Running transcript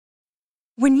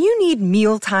When you need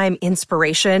mealtime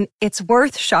inspiration, it's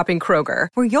worth shopping Kroger,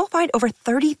 where you'll find over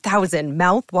 30,000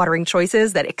 mouth-watering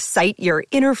choices that excite your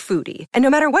inner foodie. And no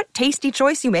matter what tasty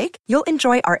choice you make, you'll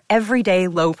enjoy our everyday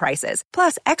low prices,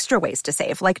 plus extra ways to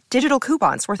save, like digital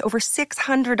coupons worth over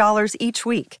 $600 each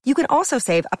week. You can also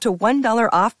save up to $1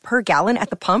 off per gallon at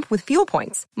the pump with fuel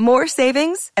points. More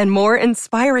savings and more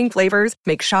inspiring flavors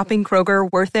make shopping Kroger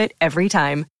worth it every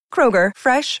time. Kroger,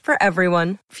 fresh for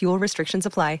everyone. Fuel restrictions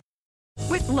apply.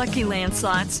 With Lucky Land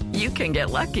Slots, you can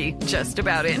get lucky just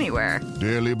about anywhere.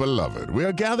 Dearly beloved, we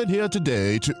are gathered here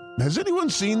today to... Has anyone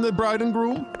seen the bride and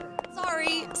groom?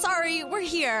 Sorry, we're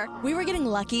here. We were getting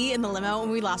lucky in the limo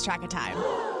and we lost track of time.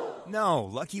 No,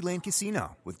 Lucky Land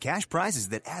Casino, with cash prizes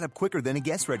that add up quicker than a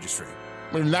guest registry.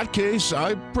 In that case,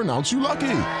 I pronounce you lucky.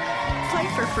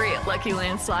 Play for free at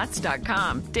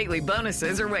LuckyLandSlots.com. Daily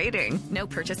bonuses are waiting. No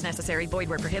purchase necessary. Void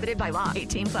where prohibited by law.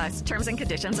 18+. Terms and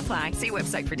conditions apply. See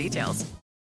website for details.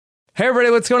 Hey everybody,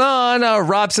 what's going on?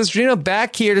 Rob Cesternino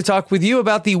back here to talk with you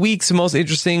about the week's most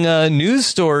interesting news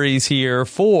stories here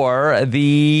for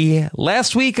the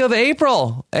last week of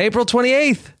April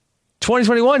 28th,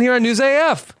 2021 here on News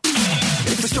AF.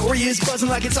 If the story is buzzing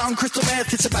like it's on crystal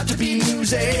meth, it's about to be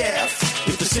News AF.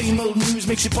 If the same old news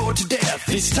makes you bored to death,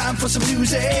 it's time for some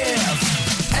News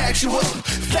AF. Actual,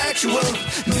 factual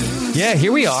news. Yeah,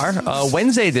 here we are,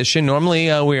 Wednesday edition. Normally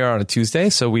we are on a Tuesday,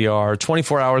 so we are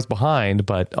 24 hours behind,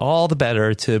 but all the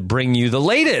better to bring you the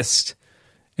latest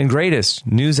and greatest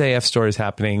News AF stories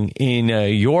happening in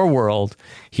your world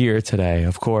here today.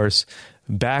 Of course,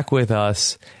 back with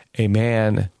us, a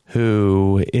man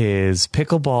who is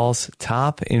pickleball's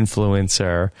top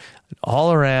influencer,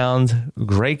 all around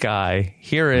great guy.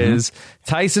 Here is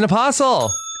Tyson Apostle.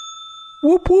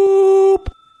 Whoop, whoop.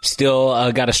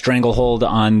 Still got a stranglehold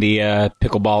on the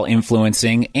pickleball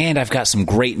influencing, and I've got some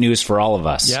great news for all of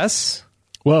us. Yes?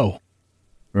 Whoa.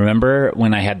 Remember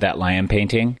when I had that lion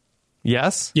painting?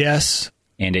 Yes? Yes.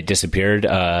 And it disappeared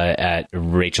at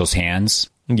Rachel's hands?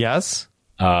 Yes.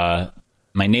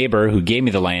 My neighbor who gave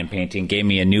me the lion painting gave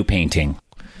me a new painting.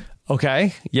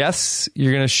 Okay. Yes.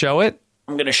 You're going to show it?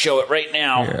 I'm going to show it right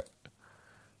now. Here.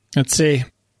 Let's see.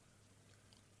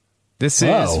 This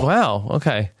is, wow.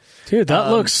 Okay. Dude, that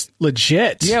looks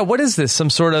legit. Yeah, what is this? Some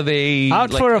sort of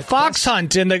out for a fox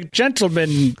hunt in the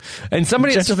gentleman. And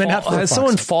somebody has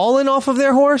someone fallen off of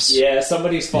their horse? Yeah,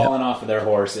 somebody's fallen off of their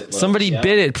horse. Somebody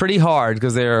bit it pretty hard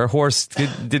because their horse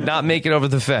did not make it over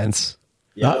the fence.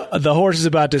 The horse is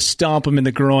about to stomp him in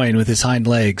the groin with his hind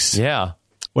legs. Yeah.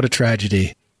 What a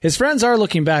tragedy. His friends are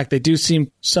looking back. They do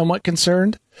seem somewhat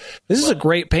concerned. This is a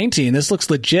great painting. This looks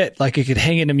legit, like it could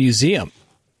hang in a museum.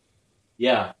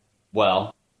 Yeah.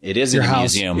 Well, it is in a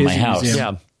museum, my house.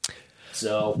 Yeah.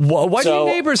 So why do your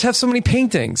neighbors have so many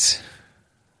paintings?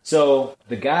 So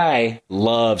the guy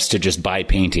loves to just buy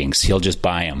paintings. He'll just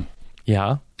buy them.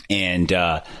 Yeah. And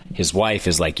his wife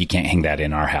is like, you can't hang that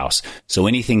in our house. So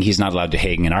anything he's not allowed to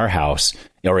hang in our house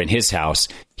or in his house,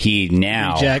 he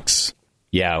now rejects.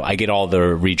 Yeah, I get all the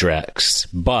rejects.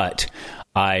 But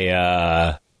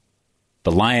the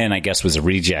lion, I guess, was a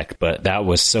reject, but that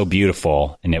was so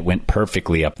beautiful and it went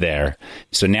perfectly up there.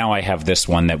 So now I have this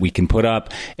one that we can put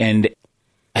up. And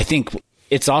I think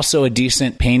it's also a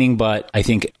decent painting, but I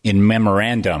think in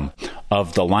memorandum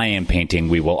of the lion painting,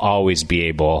 we will always be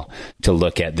able to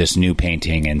look at this new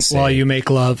painting and say, while you make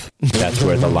love. That is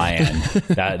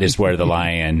where the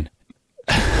lion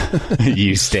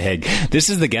used to hang. This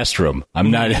is the guest room.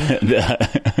 I'm not.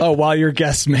 While your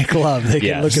guests make love, they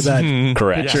can look at that.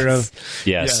 Correct. Picture of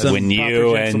when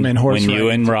you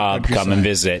and Rob come and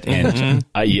visit, and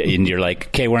and you're like,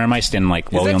 okay, where am I standing?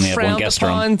 Like, well, we only have one guest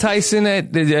room. Tyson, I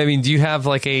mean, do you have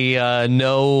like a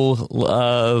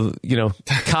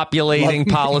copulating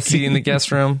policy in the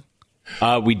guest room?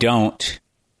 We don't.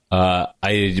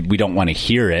 We don't want to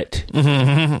hear it.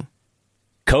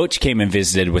 Coach came and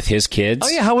visited with his kids. Oh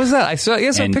yeah, how was that? I saw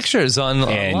some pictures online.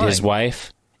 And his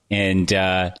wife, and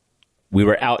we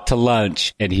were out to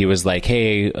lunch, and he was like,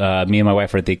 "Hey, me and my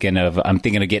wife I'm thinking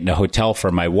of getting a hotel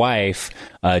for my wife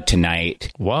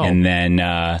tonight." Wow! And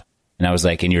then and I was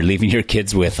like, "And you're leaving your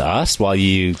kids with us while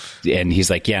you?" And he's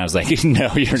like, "Yeah." I was like,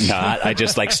 "No, you're not." I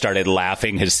just like started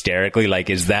laughing hysterically. Like,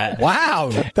 is that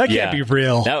wow? That can't be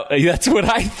real. That's what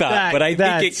I thought. But I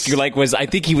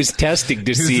think he was testing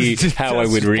to see how I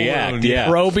would react. Yeah,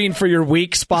 probing for your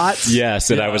weak spots. Yes,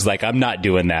 and I was like, "I'm not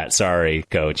doing that. Sorry,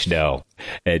 Coach. No."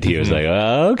 And he was like,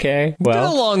 "Oh, okay." Well,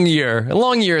 it's been a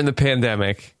long year in the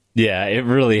pandemic. Yeah, it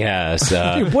really has.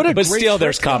 Dude, but still,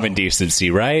 there's common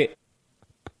decency, right?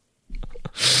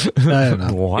 I don't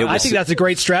know. I think that's a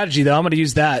great strategy, though. I'm going to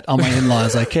use that on my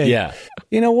in-laws. Like, hey,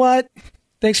 you know what?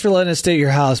 thanks for letting us stay at your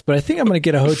house, but I think I'm going to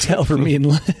get a hotel for me and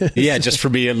Liz. Yeah, just for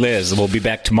me and Liz. We'll be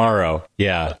back tomorrow.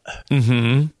 Yeah.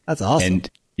 That's awesome. And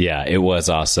yeah, it was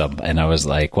awesome. And I was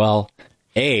like, well,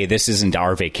 A, this isn't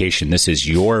our vacation. This is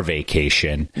your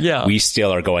vacation. Yeah. We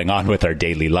still are going on with our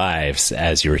daily lives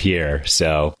as you're here.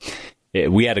 So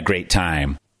we had a great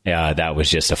time. That was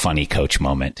just a funny Coach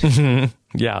moment.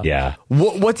 Yeah. Yeah.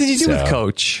 What did you do with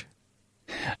Coach?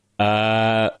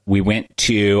 We went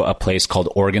to a place called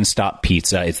Organ Stop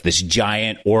Pizza. It's this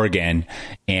giant organ,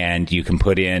 and you can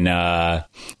put in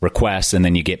requests, and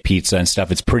then you get pizza and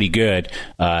stuff. It's pretty good.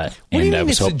 What do you mean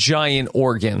it's a giant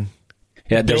organ?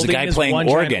 Yeah, there's a guy playing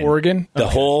organ. The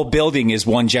whole building is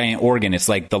one giant organ. It's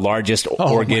like the largest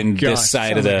organ this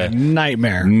side of the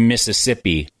nightmare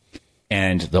Mississippi.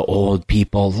 And the old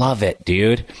people love it,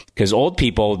 dude. Because old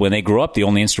people, when they grew up, the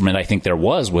only instrument I think there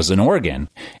was an organ.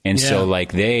 And so,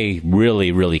 like, they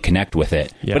really, really connect with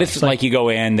it. Yeah. But it's like you go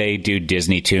in, they do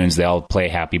Disney tunes, they'll play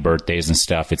happy birthdays and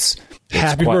stuff. It's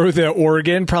happy birthday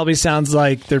organ probably sounds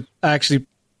like they're actually,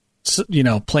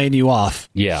 playing you off.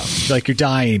 Yeah. Like you're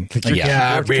dying. Like,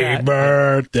 happy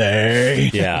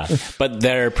birthday. Yeah. But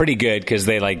they're pretty good because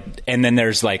they and then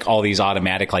there's like all these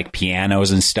automatic like pianos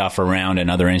and stuff around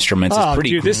and other instruments. It's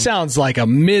pretty cool. This sounds like a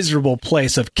miserable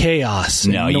place of chaos.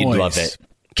 No, and noise. You'd love it.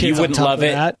 Kids you wouldn't love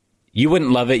it. That. You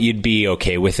wouldn't love it. You'd be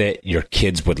okay with it. Your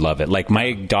kids would love it. Like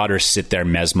my daughters sit there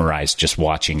mesmerized just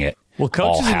watching it. Well,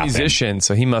 Coach is a musician,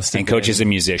 so he must have And Coach is a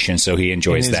musician, so he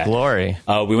enjoys in his that. glory.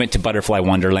 We went to Butterfly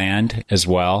Wonderland as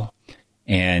well.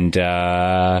 And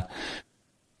that's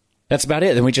about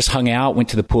it. Then we just hung out, went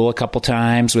to the pool a couple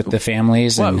times with the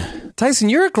families. And Tyson,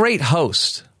 you're a great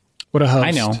host. What a host.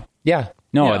 I know. Yeah.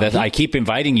 No, I keep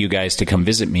inviting you guys to come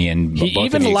visit me, and he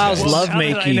even allows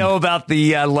lovemaking. I know about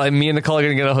the me and Nicole are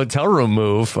going to get a hotel room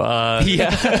move.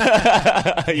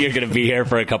 Yeah, you're going to be here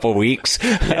for a couple weeks.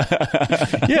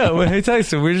 Yeah, well, hey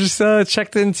Tyson, we just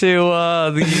checked into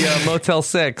the Motel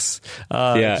 6.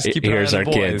 Here's our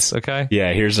kids. Okay.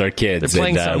 Yeah, here's our kids. They're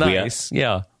playing so nice.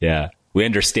 Yeah. We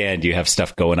understand you have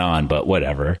stuff going on, but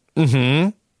whatever.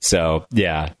 Mm-hmm. So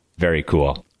yeah, very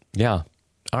cool. Yeah.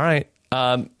 All right.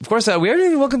 Of course, we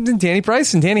already welcomed Danny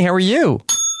Bryson. Danny, how are you?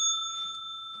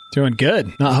 Doing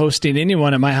good. Not hosting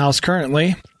anyone at my house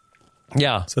currently.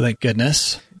 Yeah. So thank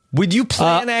goodness. Would you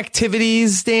plan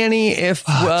activities, Danny, if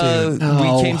we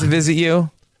came to visit you?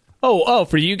 Oh,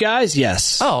 for you guys?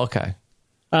 Yes. Oh, okay.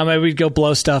 Maybe we'd go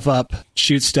blow stuff up,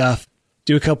 shoot stuff,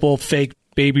 do a couple fake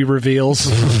baby reveals,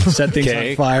 set things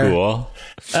on fire. Cool.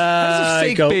 How does a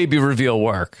fake baby reveal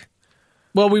work?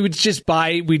 Well, we would just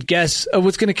we'd guess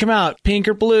what's going to come out, pink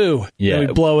or blue. Yeah. And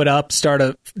we'd blow it up, start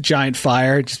a giant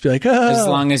fire, just be like, As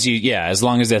long as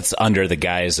it's under the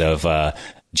guise of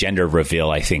gender reveal,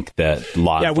 I think that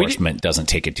law enforcement doesn't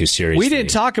take it too seriously. We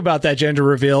didn't talk about that gender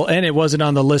reveal, and it wasn't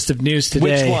on the list of news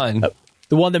today. Which one?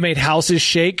 The one that made houses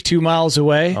shake 2 miles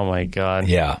away. Oh, my God.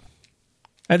 Yeah.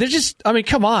 And they're just,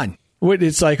 come on.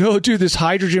 It's like, dude, this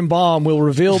hydrogen bomb will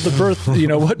reveal the birth,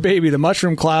 what baby? The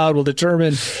mushroom cloud will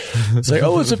determine. It's like,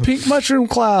 it's a pink mushroom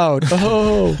cloud.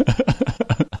 Oh.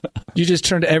 You just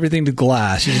turned everything to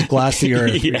glass. You just glass the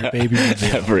earth. Yeah. Baby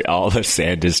all the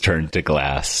sand is turned to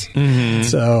glass. Mm-hmm.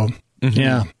 So,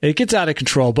 yeah, it gets out of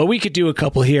control. But we could do a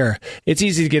couple here. It's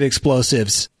easy to get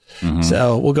explosives. Mm-hmm.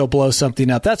 So we'll go blow something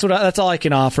up. That's all I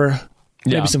can offer.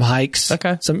 Maybe some hikes.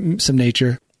 Okay. Some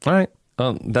nature. All right.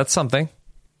 That's something.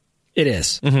 It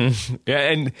is. Mm-hmm. Yeah,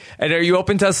 and are you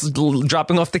open to us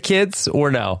dropping off the kids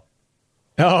or no?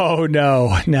 Oh, no.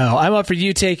 I'm up for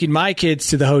you taking my kids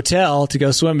to the hotel to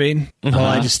go swimming while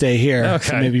I just stay here.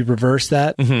 Okay. So maybe reverse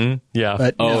that. Mm-hmm. Yeah.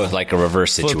 But like a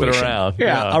reverse situation. Flip it around.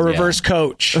 Yeah, a reverse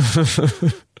coach.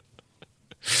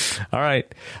 All right.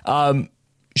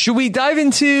 Should we dive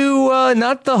into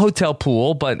not the hotel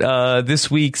pool, but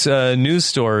this week's news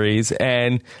stories?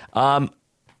 And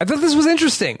I thought this was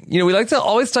interesting. We like to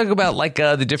always talk about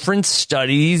the different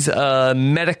studies,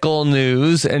 medical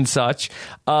news and such.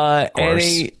 And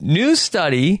a new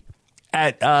study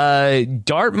at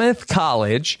Dartmouth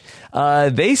College,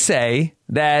 they say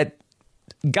that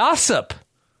gossip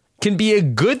can be a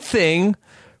good thing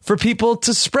for people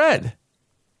to spread.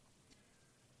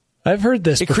 I've heard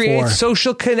this before. It creates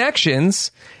social connections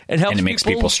and helps it makes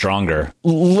people stronger.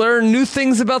 Learn new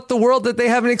things about the world that they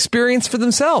haven't experienced for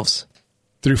themselves.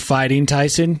 Through fighting,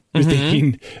 Tyson? You're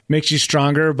thinking makes you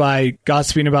stronger by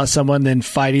gossiping about someone, then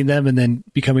fighting them, and then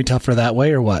becoming tougher that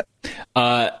way, or what?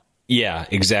 Yeah,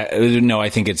 exactly. No, I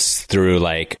think it's through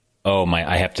I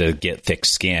have to get thick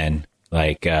skin,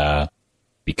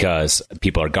 because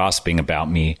people are gossiping about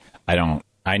me.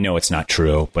 I know it's not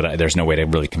true, but there's no way to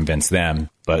really convince them,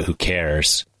 but who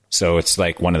cares? So it's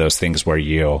like one of those things where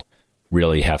you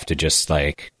really have to just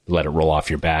like let it roll off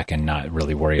your back and not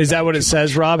really worry. Is about that what it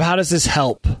says, Rob? How does this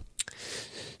help?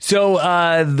 So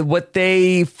what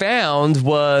they found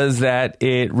was that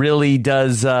it really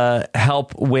does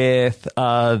help with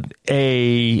a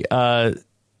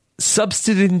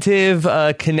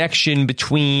substantive connection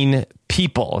between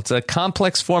people. It's a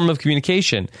complex form of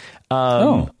communication.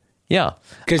 Yeah.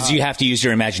 Because you have to use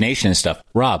your imagination and stuff.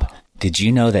 Rob, did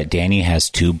you know that Danny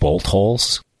has 2 bolt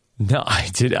holes? No, I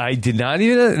did not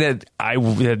even. I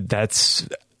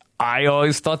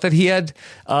always thought that he had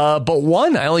but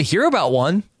one. I only hear about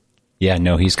one. Yeah,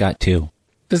 no, he's got 2.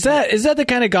 Is that the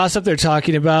kind of gossip they're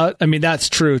talking about? I mean, that's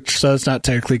true, so it's not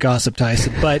technically gossip,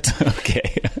 Tyson. But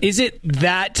okay, is it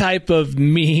that type of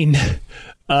mean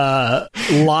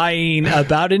lying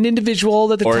about an individual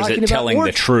that they're talking about? Or is it telling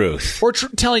the truth? Or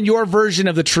telling your version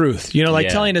of the truth? You know, like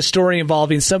telling a story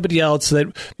involving somebody else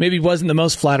that maybe wasn't the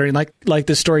most flattering, like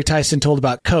the story Tyson told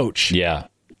about Coach. Yeah.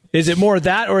 Is it more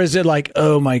that, or is it like,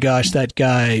 oh my gosh, that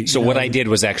guy? So what I did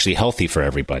was actually healthy for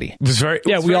everybody. It was very,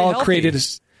 we all healthy. created a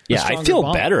Yeah, I feel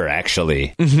bond. better,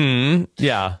 actually. Mm-hmm.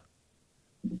 Yeah.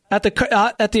 At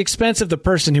the expense of the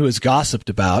person who is gossiped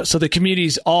about. So the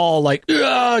community's all like,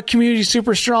 community's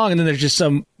super strong. And then there's just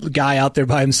some guy out there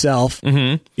by himself,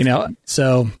 you know?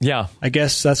 So yeah, I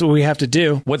guess that's what we have to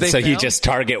do. So you just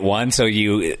target one. So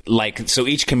so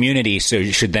each community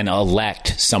you should then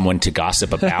elect someone to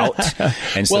gossip about.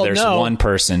 And so there's one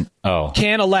person. Oh,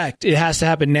 can't elect. It has to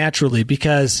happen naturally,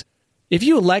 because if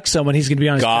you elect someone, he's going to be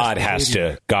on his God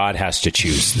has to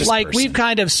choose this like person. we've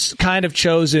kind of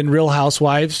chosen Real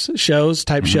Housewives shows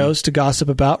to gossip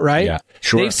about, right? Yeah,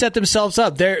 sure. They've set themselves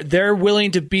up. They're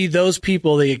willing to be those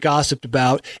people that get gossiped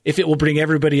about if it will bring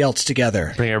everybody else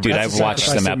together. Dude, I've watched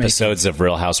some episodes of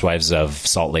Real Housewives of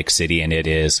Salt Lake City, and it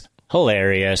is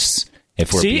hilarious.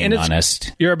 If we're being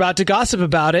honest, you're about to gossip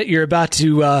about it. You're about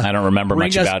to. I don't remember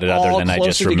much about it other than I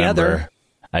just remember. Together.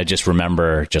 I just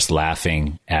remember just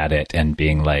laughing at it and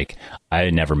being like,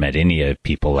 I never met any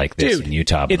people like this in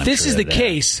Utah. If this is the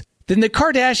case, then the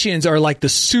Kardashians are like the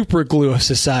super glue of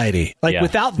society. Like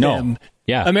without them,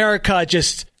 America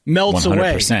just melts 100%,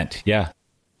 away. 100%. Yeah.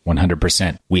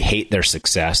 100%. We hate their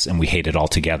success and we hate it all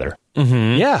together.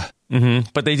 Mm-hmm. Yeah.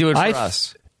 Mm-hmm. But they do it for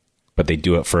us. But they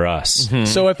do it for us. Mm-hmm.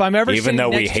 So if I'm ever even though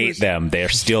we hate them, they're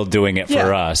still doing it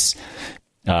for us.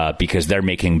 Because they're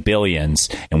making billions,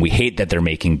 and we hate that they're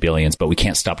making billions, but we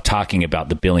can't stop talking about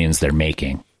the billions they're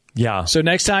making. Yeah. So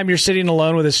next time you're sitting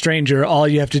alone with a stranger, all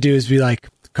you have to do is be like,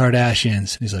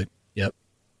 Kardashians. And he's like, yep.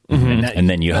 Mm-hmm. And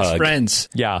then you hug. Friends.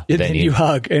 Yeah. And then you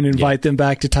hug and invite them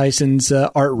back to Tyson's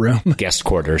art room. Guest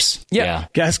quarters. Yeah.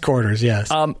 Guest quarters,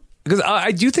 yes. Because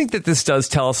I do think that this does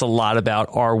tell us a lot about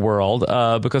our world,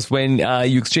 because when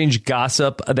you exchange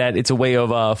gossip, that it's a way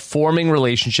of forming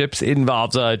relationships. It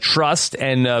involves trust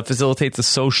and facilitates a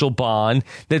social bond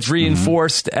that's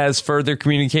reinforced as further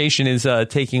communication is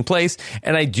taking place.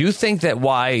 And I do think that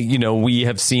why, we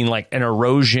have seen like an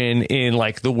erosion in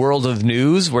like the world of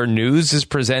news, where news is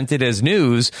presented as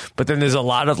news, but then there's a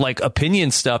lot of like opinion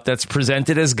stuff that's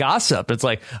presented as gossip. It's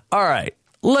like, all right,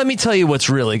 let me tell you what's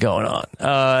really going on.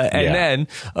 Then,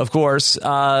 of course,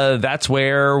 that's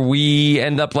where we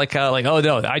end up like, oh,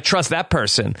 no, I trust that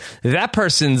person. That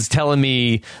person's telling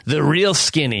me the real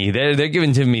skinny. They're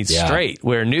giving to me straight,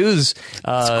 where news... it's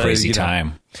a crazy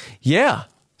time. Yeah.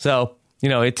 So,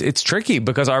 it's tricky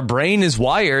because our brain is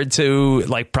wired to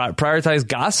like prioritize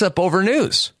gossip over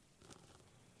news.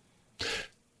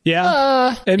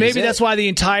 Yeah. And maybe that's why the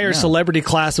entire celebrity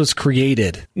class was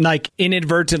created, like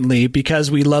inadvertently, because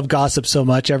we love gossip so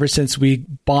much ever since we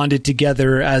bonded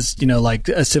together as, like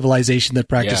a civilization that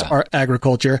practiced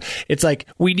agriculture. It's like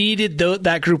we needed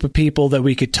that group of people that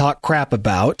we could talk crap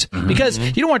about, because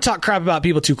you don't want to talk crap about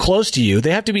people too close to you.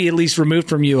 They have to be at least removed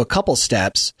from you a couple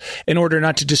steps in order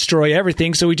not to destroy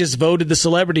everything. So we just voted the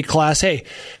celebrity class. Hey,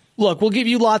 look, we'll give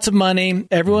you lots of money.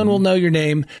 Everyone will know your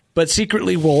name, but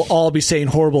secretly we'll all be saying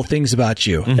horrible things about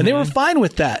you. And they were fine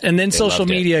with that. And then social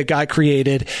media got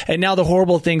created. And now the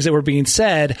horrible things that were being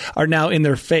said are now in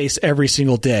their face every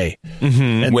single day.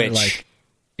 And which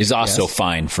is also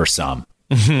fine for some.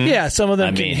 Yeah, some of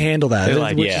them can handle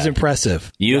that, which is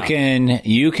impressive. You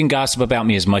can gossip about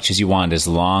me as much as you want, as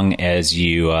long as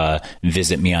you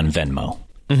visit me on Venmo.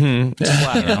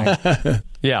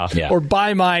 Yeah. Or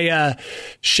buy my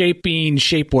Shaping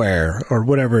shapewear or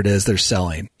whatever it is they're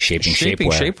selling. Shaping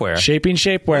shapewear. Shaping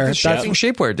shapewear. What does Shaping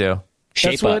shapewear do?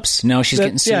 Shape ups. No, she's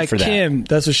getting sued for that. Kim,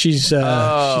 that's what she's. See,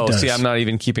 I'm not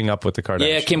even keeping up with the Kardashians.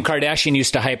 Yeah, Kim Kardashian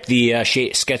used to hype the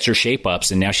Skechers shape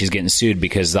ups, and now she's getting sued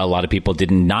because a lot of people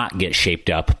did not get shaped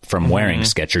up from wearing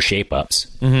Skechers shape ups.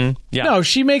 Yeah. No,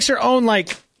 she makes her own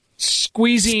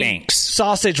squeezing Spanx.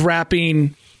 sausage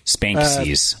wrapping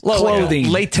Spanksies. clothing.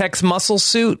 Latex muscle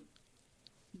suit.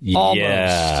 Almost.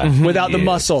 Yeah. Without the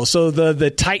muscle. So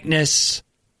the tightness,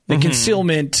 the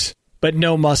concealment, but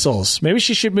no muscles. Maybe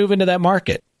she should move into that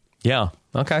market. Yeah.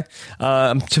 Okay.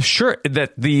 I'm sure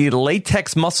that the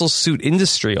latex muscle suit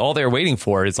industry, all they're waiting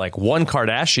for is like one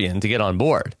Kardashian to get on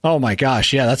board. Oh my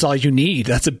gosh. Yeah, that's all you need.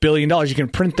 That's $1 billion. You can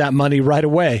print that money right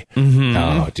away.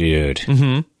 Oh, dude.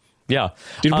 Yeah.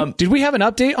 Did we have an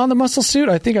update on the muscle suit?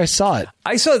 I think I saw it.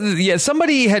 I saw,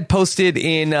 somebody had posted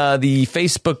in the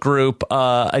Facebook group,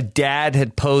 a dad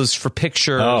had posed for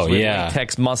pictures with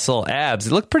latex muscle abs.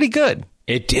 It looked pretty good.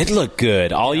 It did look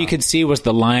good. All you could see was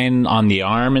the line on the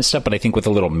arm and stuff, but I think with a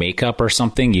little makeup or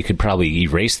something, you could probably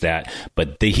erase that.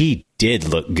 But he did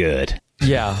look good.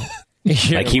 Yeah.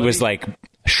 Like he was like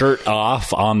shirt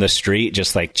off on the street,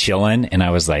 just like chilling. And I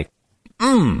was like,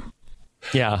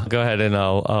 Yeah, go ahead and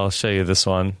I'll show you this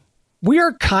one. We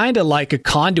are kind of like a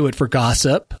conduit for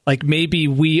gossip. Like maybe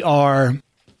we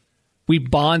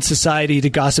bond society to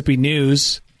gossipy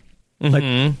news.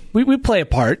 Like we play a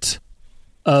part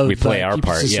of we play our keeping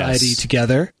part, society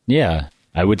together. Yeah.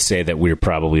 I would say that we're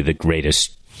probably the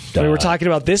greatest We were talking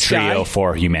about this trio guy.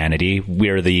 for humanity.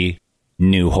 We're the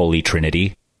new Holy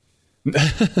Trinity.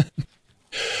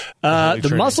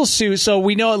 The muscle suit. So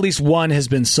we know at least one has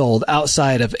been sold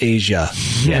outside of Asia.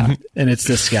 Yeah. And it's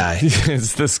this guy.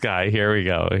 It's this guy. Here we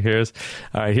go. Here's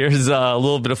a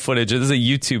little bit of footage. This is a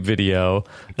YouTube video.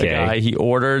 The guy, he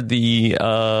ordered the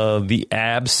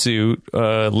ab suit,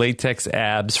 latex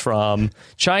abs from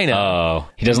China. Oh,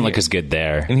 he doesn't look as good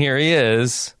there. And here he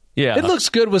is. Yeah. It looks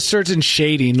good with certain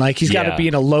shading. Like he's got to be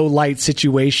in a low light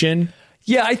situation.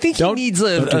 Yeah, I think he needs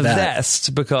a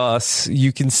vest because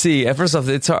you can see. First off,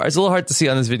 it's a little hard to see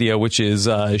on this video, which is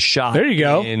shot there you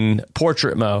go. in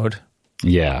portrait mode.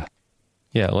 Yeah,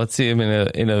 yeah. Let's see him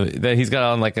in a. That he's got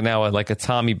on like a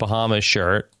Tommy Bahama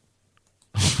shirt.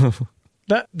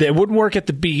 That wouldn't work at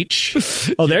the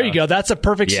beach. Oh, there you go. That's a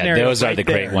perfect scenario. Those are the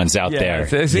great ones out there.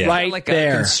 Yeah. Right like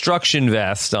there. A construction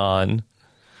vest on.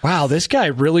 Wow, this guy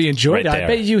really enjoyed it. I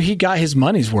bet you he got his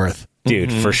money's worth.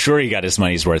 Dude, for sure he got his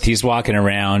money's worth. He's walking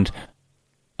around.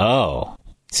 Oh,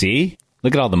 see?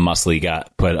 Look at all the muscle he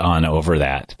got put on over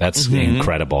that. That's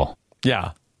incredible.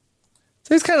 Yeah.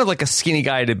 So he's kind of like a skinny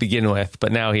guy to begin with,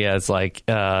 but now he has like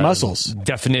muscles.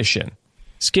 Definition.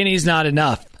 Skinny's not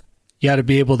enough. You got to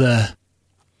be able to,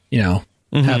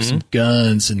 have some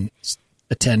guns and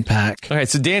a 10-pack. Okay,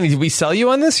 so Danny, did we sell you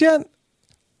on this yet?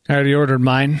 I already ordered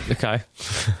mine. Okay.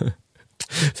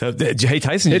 So, hey,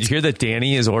 Tyson, did you hear that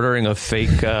Danny is ordering a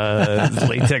fake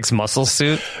latex muscle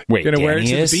suit? Wait, going to wear it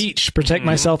to the beach, protect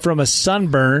myself from a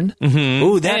sunburn.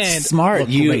 Ooh, that's smart.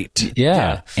 Great.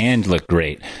 Yeah, and look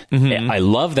great. I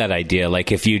love that idea.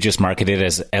 Like if you just market it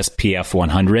as SPF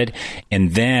 100,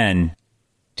 and then,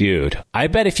 dude, I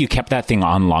bet if you kept that thing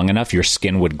on long enough, your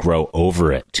skin would grow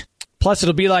over it. Plus,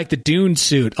 it'll be like the Dune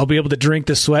suit. I'll be able to drink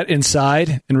the sweat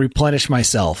inside and replenish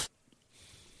myself.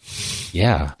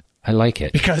 Yeah. I like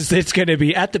it. Because it's going to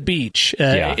be at the beach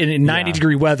in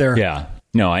 90-degree weather. Yeah.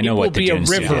 No, I know what the Dune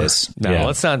suit is. No,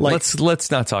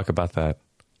 let's not talk about that.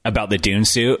 About the Dune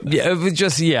suit? Yeah,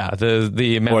 just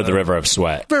the amount or the River of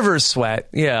Sweat. River of Sweat.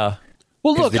 Yeah.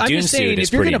 Well, look, I'm just saying,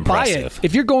 if you're going to buy it,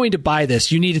 if you're going to buy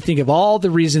this, you need to think of all the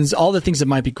reasons, all the things that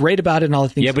might be great about it, and all the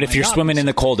things. Yeah, but if you're swimming in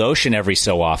the cold ocean every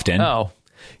so often,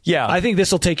 yeah, I think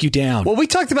this will take you down. Well, we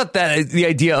talked about that, the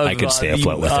idea of I could stay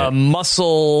afloat with it.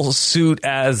 Muscle suit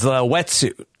as a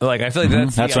wetsuit. Like, I feel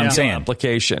like that's what I'm saying.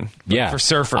 Application. Yeah, for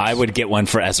surfers, I would get one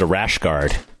as a rash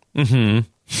guard. Dude,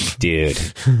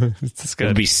 it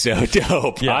would be so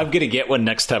dope. Yeah. I'm gonna get one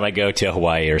next time I go to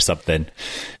Hawaii or something.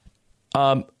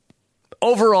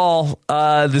 Overall,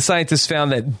 the scientists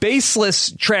found that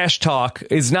baseless trash talk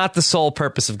is not the sole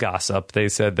purpose of gossip. They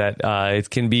said that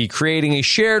it can be creating a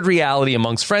shared reality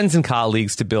amongst friends and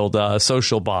colleagues to build a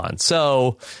social bond.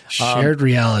 So, shared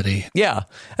reality. Yeah.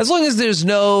 As long as there's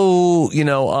no,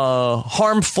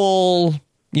 harmful,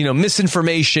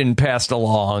 misinformation passed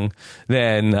along,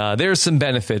 then there's some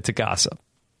benefit to gossip.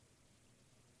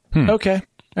 Okay.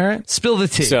 All right. Spill the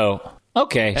tea. So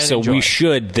enjoy. We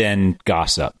should then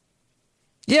gossip.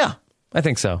 Yeah, I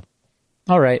think so.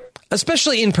 All right.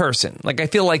 Especially in person. Like, I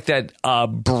feel like that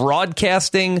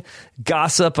broadcasting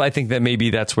gossip, I think that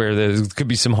maybe that's where there could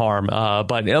be some harm.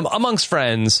 But amongst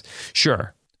friends,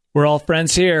 sure. We're all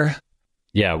friends here.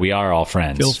 Yeah, we are all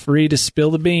friends. Feel free to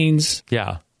spill the beans.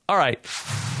 Yeah. All right.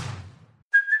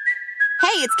 Hey,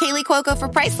 Hey, it's Kaylee Cuoco for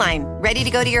Priceline. Ready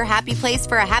to go to your happy place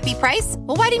for a happy price?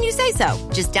 Well, why didn't you say so?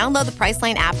 Just download the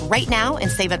Priceline app right now and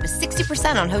save up to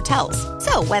 60% on hotels.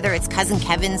 So whether it's Cousin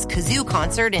Kevin's Kazoo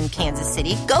Concert in Kansas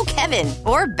City, go Kevin,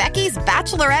 or Becky's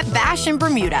Bachelorette Bash in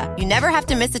Bermuda, you never have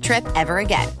to miss a trip ever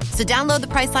again. So download the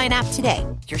Priceline app today.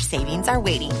 Your savings are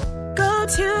waiting. Go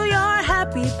to your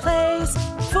happy place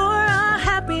for a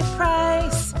happy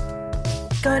price.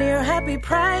 Go to your happy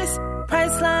price,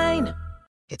 Priceline.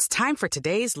 It's time for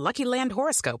today's Lucky Land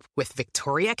horoscope with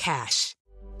Victoria Cash.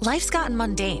 Life's gotten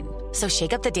mundane, so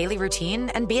shake up the daily routine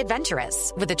and be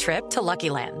adventurous with a trip to Lucky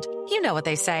Land. You know what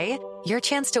they say, your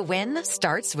chance to win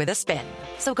starts with a spin.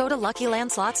 So go to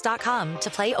LuckyLandSlots.com to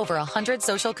play over 100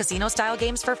 social casino-style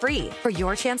games for free for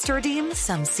your chance to redeem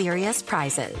some serious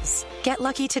prizes. Get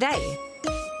lucky today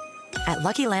at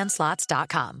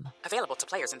LuckyLandSlots.com. Available to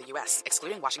players in the U.S.,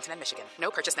 excluding Washington and Michigan.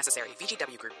 No purchase necessary.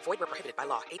 VGW Group. Void where prohibited by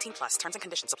law. 18 plus. Terms and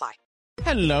conditions apply.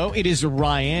 Hello, it is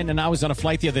Ryan, and I was on a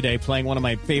flight the other day playing one of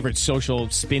my favorite social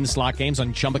spin slot games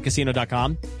on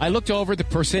ChumbaCasino.com. I looked over at the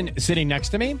person sitting next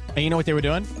to me, and you know what they were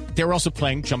doing? They were also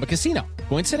playing Chumba Casino.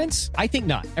 Coincidence? I think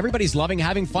not. Everybody's loving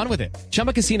having fun with it.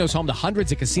 Chumba Casino is home to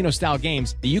hundreds of casino-style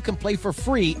games that you can play for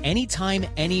free anytime,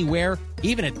 anywhere,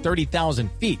 even at 30,000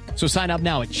 feet. So sign up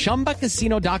now at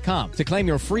ChumbaCasino.com to claim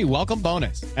your free welcome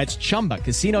bonus. That's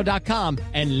ChumbaCasino.com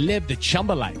and live the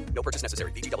Chumba life. No purchase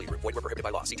necessary. VGW Group. Void where prohibited by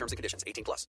law. See terms and conditions. 18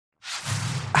 plus.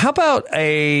 How about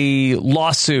a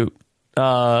lawsuit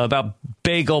about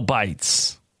bagel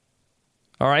bites?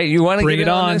 All right, you want to bring get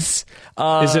it on? This?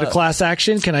 Is it a class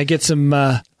action? Can I get some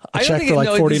a check for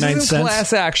like 49 this isn't cents?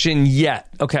 Class action yet.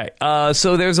 Okay,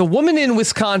 so there's a woman in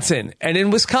Wisconsin, and in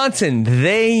Wisconsin,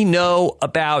 they know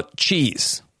about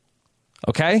cheese.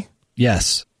 Okay?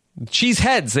 Yes. Cheese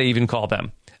heads, they even call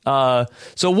them. So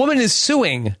a woman is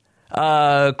suing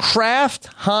Kraft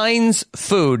Heinz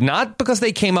Food, not because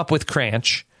they came up with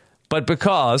Cranch, but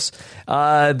because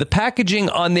the packaging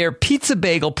on their pizza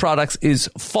bagel products is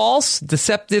false,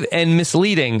 deceptive, and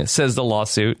misleading, says the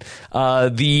lawsuit.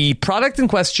 The product in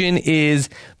question is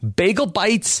Bagel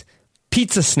Bites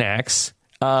Pizza Snacks.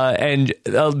 And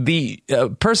the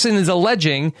person is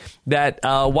alleging that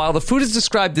while the food is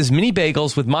described as mini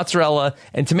bagels with mozzarella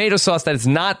and tomato sauce, that is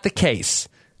not the case.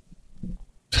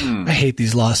 I hate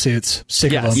these lawsuits.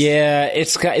 Sick of them. Yeah,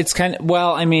 it's kind of,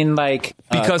 well, I mean, like,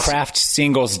 because Kraft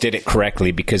Singles did it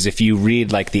correctly, because if you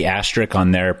read like the asterisk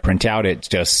on their printout, it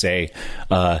just say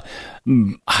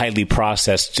highly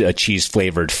processed cheese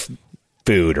flavored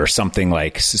food or something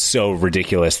like so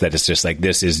ridiculous that it's just like,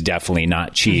 this is definitely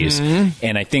not cheese. Mm-hmm.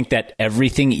 And I think that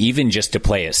everything, even just to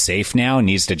play it safe now,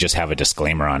 needs to just have a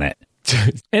disclaimer on it.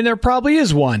 And there probably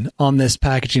is one on this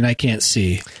packaging I can't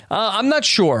see. I'm not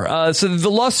sure. So the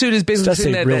lawsuit is basically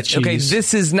saying that okay,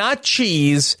 this is not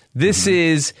cheese. This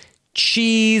is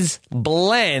cheese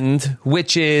blend,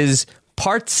 which is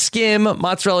part skim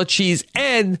mozzarella cheese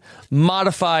and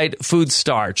modified food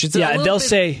starch. It's and they'll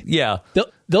say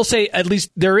they'll say at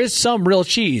least there is some real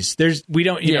cheese. We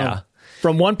don't know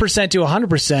from 1% to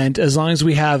 100%. As long as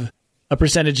we have a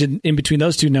percentage in between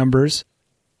those two numbers,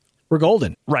 we're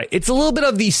golden. Right. It's a little bit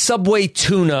of the Subway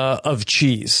tuna of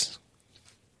cheese.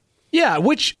 Yeah,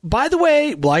 which, by the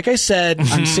way, like I said,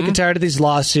 I'm sick and tired of these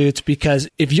lawsuits because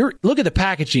if you're look at the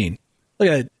packaging, look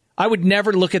at it. I would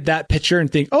never look at that picture and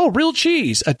think, oh, real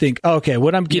cheese. I think, okay,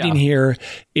 what I'm getting here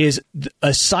is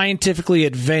a scientifically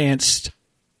advanced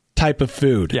type of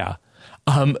food. Yeah.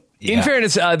 In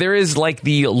fairness, there is like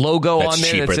the logo on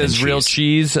there that says real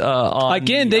cheese.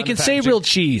 Again, they can say real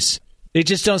cheese. They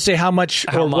just don't say how much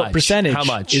or what percentage. How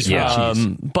much is real cheese.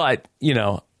 But, you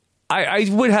know, I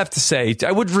would have to say,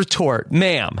 I would retort,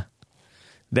 ma'am,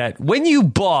 that when you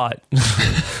bought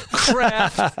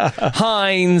Kraft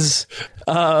Heinz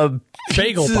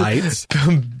Bagel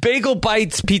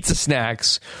Bites Pizza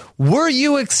Snacks, were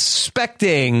you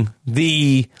expecting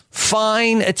the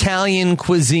fine Italian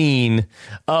cuisine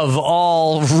of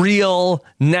all real,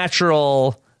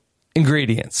 natural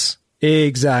ingredients?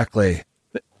 Exactly.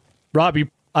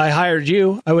 Robbie, I hired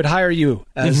you. I would hire you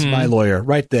as my lawyer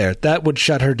right there. That would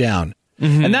shut her down.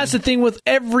 Mm-hmm. And that's the thing with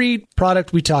every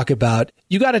product we talk about.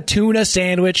 You got a tuna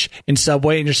sandwich in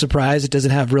Subway and you're surprised it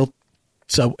doesn't have real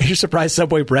you're surprised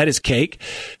Subway bread is cake.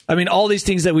 I mean, all these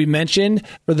things that we mentioned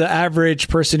for the average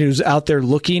person who's out there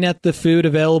looking at the food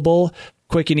available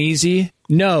quick and easy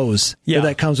knows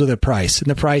that comes with a price. And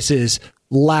the price is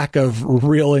lack of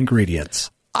real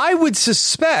ingredients. I would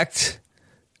suspect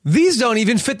these don't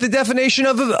even fit the definition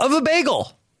of a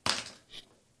bagel.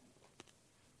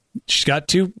 She's got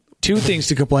two things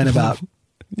to complain about.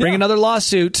 Bring another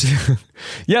lawsuit.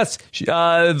 Yes.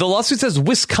 The lawsuit says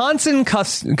Wisconsin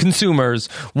consumers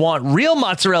want real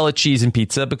mozzarella cheese in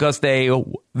pizza because they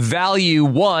value,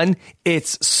 1,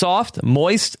 its soft,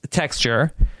 moist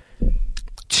texture,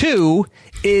 2,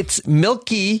 its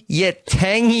milky yet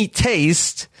tangy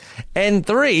taste, and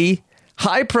 3,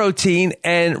 high protein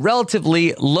and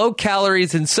relatively low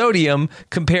calories and sodium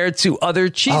compared to other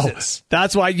cheeses. Oh,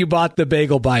 that's why you bought the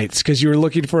Bagel Bites, because you were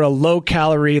looking for a low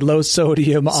calorie, low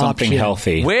sodium Something option.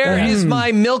 healthy. Where is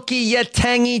my milky yet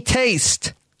tangy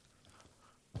taste?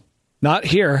 Not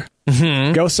here.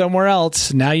 Go somewhere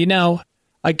else. Now you know.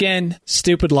 Again,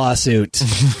 stupid lawsuit.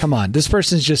 Come on. This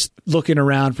person's just looking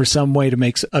around for some way to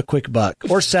make a quick buck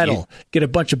or settle. Get a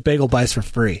bunch of Bagel Bites for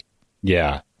free.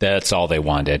 Yeah, that's all they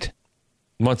wanted.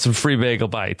 Want some free Bagel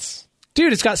Bites.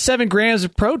 Dude, it's got 7 grams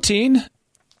of protein.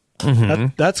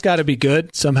 That's got to be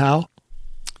good somehow.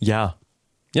 Yeah.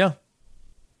 Yeah.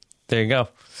 There you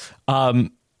go.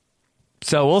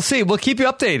 So we'll see. We'll keep you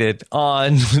updated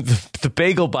on the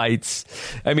Bagel Bites.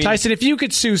 I mean, Tyson, if you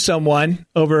could sue someone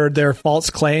over their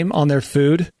false claim on their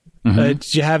food, do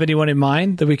you have anyone in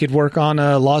mind that we could work on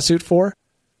a lawsuit for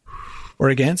or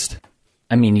against?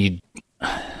 I mean, you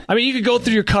could go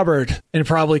through your cupboard and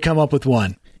probably come up with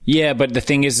one. Yeah, but the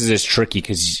thing is it's tricky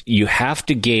because you have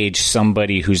to gauge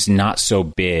somebody who's not so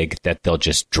big that they'll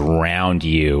just drown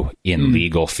you in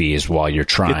legal fees while you're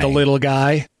trying. Get the little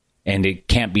guy. And it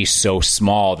can't be so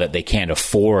small that they can't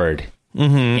afford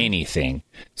anything.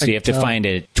 So you have to find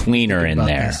a tweener in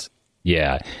there. This.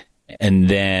 Yeah. And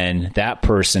then that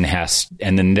person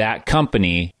and then that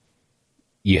company,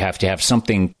 you have to have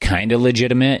something kind of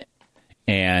legitimate.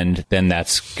 And then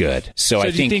that's good. So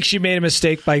I do you think she made a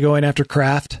mistake by going after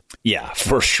Kraft? Yeah,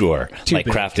 for sure. Too like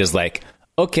big. Kraft is like,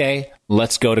 okay,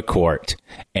 let's go to court.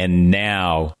 And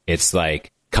now it's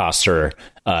like cost her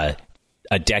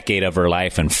a decade of her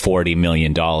life and $40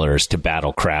 million to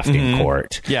battle Kraft in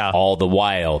court. Yeah. All the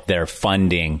while they're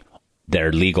funding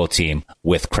their legal team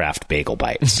with Kraft Bagel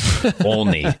Bites.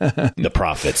 Only the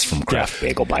profits from Kraft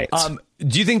Bagel Bites.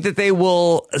 Do you think that they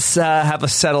will have a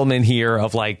settlement here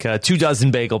of like 24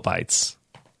 Bagel Bites?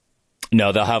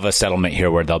 No, they'll have a settlement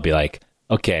here where they'll be like,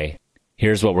 okay,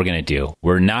 here's what we're going to do.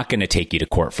 We're not going to take you to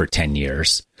court for 10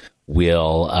 years. You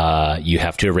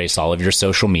have to erase all of your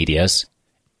social medias,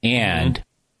 and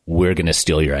we're going to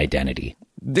steal your identity.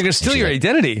 They're going to steal your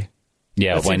identity?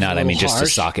 Yeah, That why seems not? a I mean, little just harsh.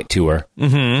 to sock it to her.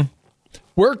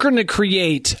 We're going to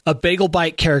create a Bagel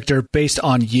Bite character based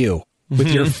on you. With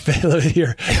your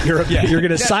you're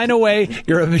going to sign away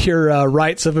your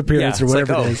rights of appearance or it's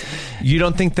whatever like, it is. You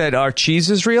don't think that our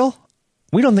cheese is real?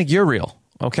 We don't think you're real.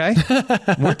 Okay,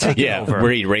 we're taking over.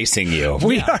 We're erasing you.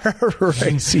 We are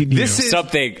erasing you. This is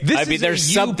something. This I mean, is there's a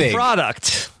you something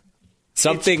product.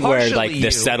 Something where like partially the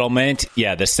you. settlement,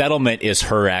 the settlement is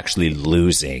her actually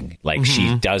losing. Like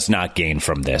she does not gain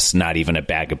from this, not even a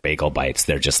bag of Bagel Bites.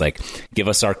 They're just like, give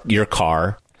us your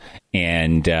car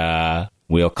and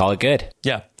we'll call it good.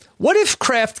 Yeah. What if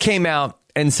Kraft came out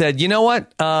and said, you know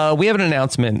what? We have an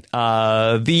announcement.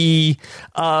 The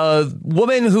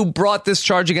woman who brought this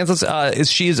charge against us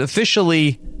she is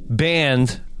officially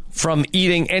banned from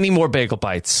eating any more Bagel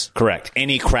Bites. Correct.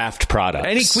 Any Kraft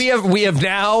products. We have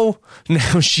now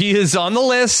she is on the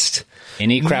list.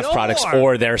 Any Kraft products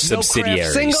or their No subsidiaries.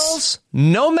 Kraft singles,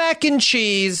 no mac and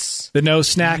cheese, The no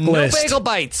snack no list. Bagel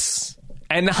Bites,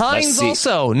 and Heinz see.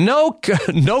 also no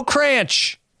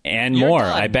Crunch. And You're more.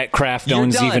 done. I bet Kraft You're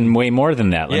owns done. even way more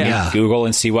than that. Let Yeah. me Google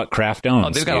and see what Kraft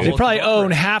owns. they've got a dude. They probably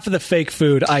own half of the fake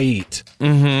food I eat.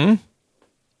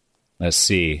 Let's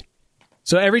see.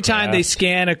 So every time they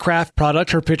scan a Kraft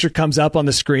product, her picture comes up on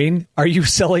the screen. Are you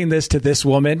selling this to this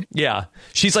woman? Yeah,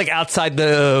 she's like outside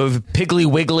the Piggly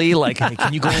Wiggly. Like, hey,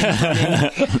 can you go in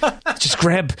for me? just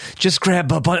grab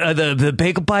the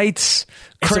Bagel Bites,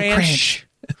 Some Crunch.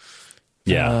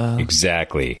 Yeah,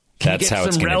 exactly. Can you That's get how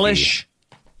it's some going to relish?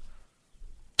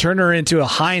 Turn her into a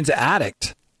Heinz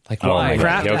addict. Like, be. Oh why? my God.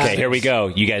 Kraft Okay, addicts. here we go.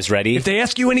 You guys ready? If they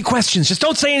ask you any questions, just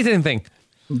don't say anything.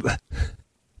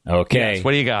 Okay. Yes,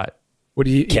 what do you got? What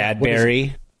do you?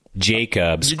 Cadbury,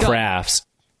 Jacobs, You're done. Crafts,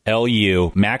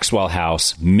 LU, Maxwell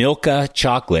House, Milka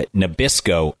Chocolate,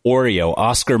 Nabisco, Oreo,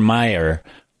 Oscar Mayer,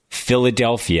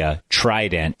 Philadelphia,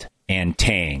 Trident, and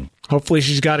Tang. Hopefully,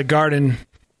 she's got a garden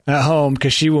at home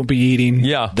because she won't be eating.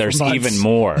 Yeah, There's months. even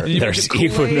more. You There's make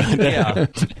it Kool-Aid? Yeah.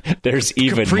 there's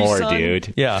even Capri more, Sun?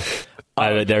 dude. Yeah.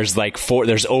 There's like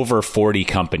there's over 40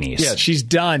 companies. Yeah. She's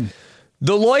done.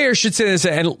 The lawyer should sit there and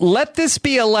say, and let this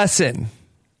be a lesson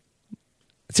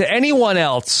to anyone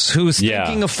else who's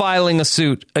thinking of filing a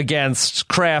suit against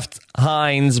Kraft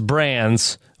Heinz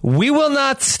brands. We will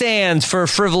not stand for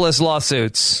frivolous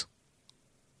lawsuits.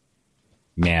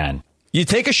 Man. You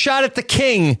take a shot at the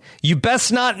king. You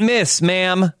best not miss,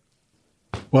 ma'am.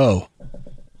 Whoa.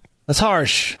 That's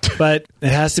harsh, but it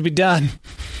has to be done.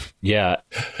 Yeah.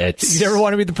 It's... You never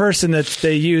want to be the person that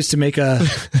they use to make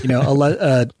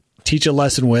teach a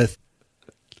lesson with.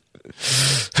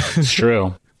 It's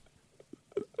true.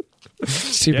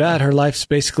 It's too bad. Her life's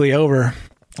basically over.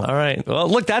 All right. Well,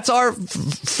 look, that's our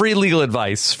free legal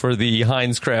advice for the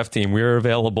Heinz Craft team. We're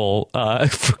available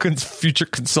for future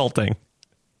consulting.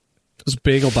 Those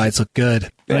bagel bites look good. I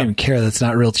don't even care that's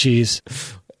not real cheese.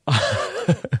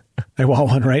 I want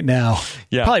one right now.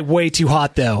 Yeah. Probably way too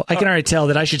hot, though. I can already tell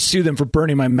that I should sue them for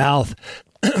burning my mouth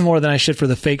more than I should for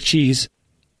the fake cheese.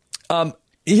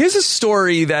 Here's a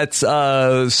story that's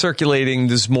circulating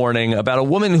this morning about a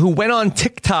woman who went on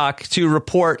TikTok to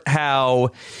report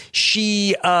how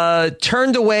she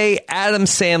turned away Adam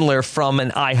Sandler from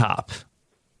an IHOP.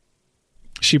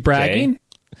 She bragging? Okay.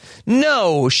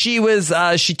 No, she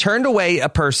turned away a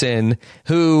person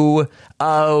who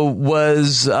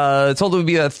was told it would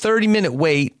be a 30-minute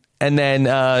wait, and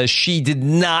then she did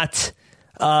not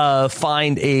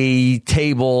find a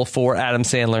table for Adam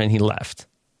Sandler, and he left.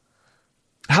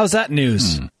 How's that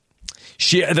news?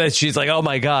 She's like, oh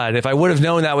my God, if I would have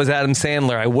known that was Adam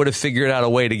Sandler, I would have figured out a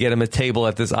way to get him a table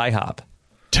at this IHOP.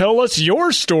 Tell us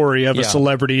your story of a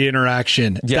celebrity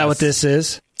interaction. Is that what this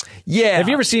is? Yeah. Have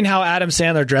you ever seen how Adam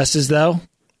Sandler dresses, though?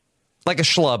 Like a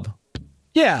schlub.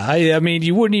 Yeah. I mean,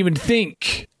 you wouldn't even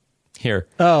think. Here.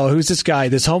 Oh, who's this guy?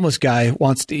 This homeless guy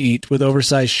wants to eat with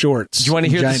oversized shorts. Do you want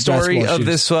to hear the story of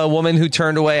this woman who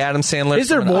turned away Adam Sandler? Is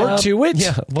there more to it?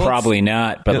 Yeah. Well, probably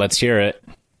not, but let's hear it.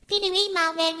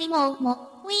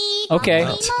 Okay.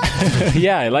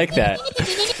 Yeah, I like that.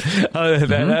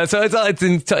 So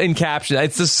it's in caption.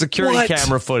 It's the security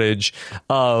camera footage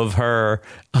of her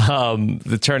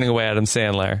the turning away Adam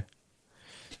Sandler.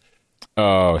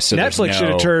 Oh, so Netflix should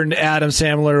have turned Adam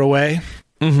Sandler away.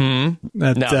 Mm-hmm.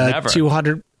 Never.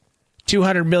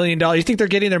 $200 million. You think they're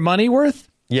getting their money worth?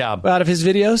 Yeah, out of his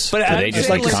videos. But Adam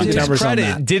Sandler, to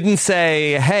credit, didn't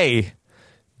say, "Hey,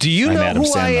 do you know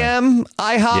who I am,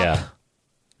 IHOP?" Yeah.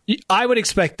 I would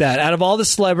expect that. Out of all the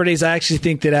celebrities, I actually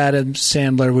think that Adam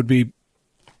Sandler would be...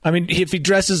 I mean, if he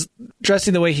dressing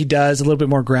the way he does, a little bit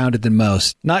more grounded than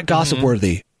most. Not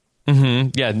gossip-worthy. Mm-hmm.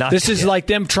 Yeah, this is like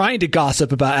them trying to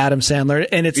gossip about Adam Sandler,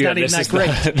 and it's not even that great.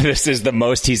 This is the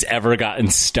most he's ever gotten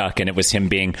stuck, and it was him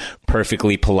being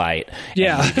perfectly polite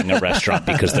and leaving a restaurant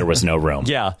because there was no room.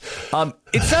 Yeah.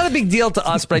 It's not a big deal to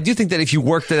us, but I do think that if you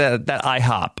worked at that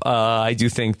IHOP, I do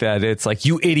think that it's like,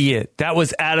 you idiot. That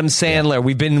was Adam Sandler. Yeah.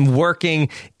 We've been working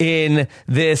in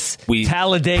this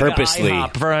Talladega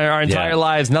IHOP for our entire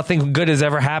lives. Nothing good has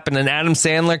ever happened. And Adam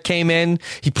Sandler came in.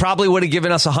 He probably would have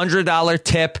given us $100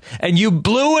 tip, and you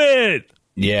blew it.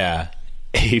 Yeah,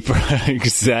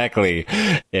 exactly.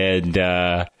 And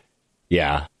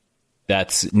yeah.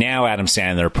 That's now Adam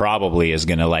Sandler probably is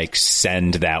going to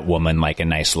send that woman a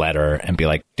nice letter and be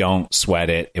like, don't sweat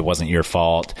it. It wasn't your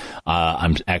fault.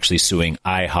 I'm actually suing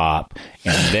IHOP.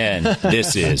 And then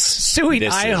this is suing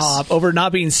IHOP over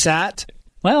not being sat.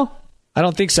 Well, I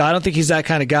don't think so. I don't think he's that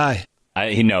kind of guy.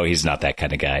 He's not that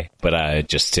kind of guy. But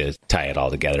just to tie it all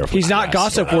together. He's not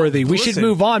gossip worthy. We should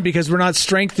move on because we're not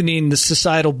strengthening the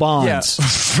societal bonds. Yeah.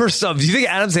 First off, do you think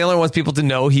Adam Sandler wants people to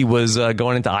know he was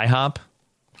going into IHOP?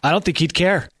 I don't think he'd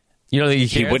care. You don't think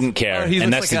he wouldn't care,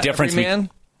 and that's the difference.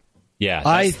 Yeah,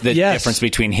 that's the difference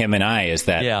between him and I is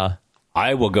that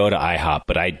I will go to IHOP,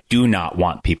 but I do not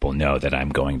want people to know that I'm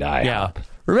going to IHOP. Yeah.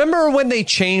 Remember when they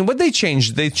changed? What they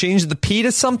changed? They changed the P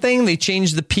to something. They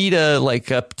changed the P to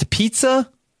to pizza.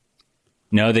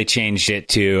 No, they changed it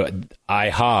to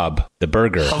IHOB, the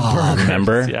burger.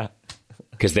 Remember? Yeah.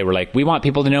 Because they were like, we want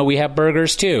people to know we have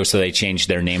burgers too, so they changed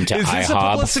their name to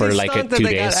IHOB for 2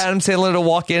 days. Got Adam Sandler to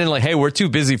walk in and hey, we're too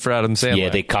busy for Adam Sandler. Yeah,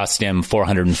 they cost him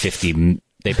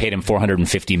They paid him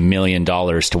 $450 million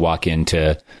to walk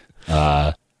into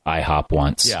IHOP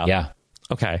once. Yeah.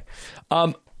 Okay.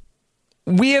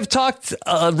 We have talked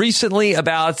recently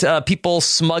about people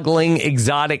smuggling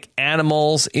exotic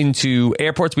animals into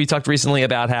airports. We talked recently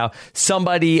about how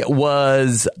somebody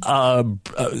was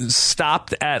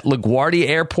stopped at LaGuardia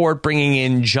Airport bringing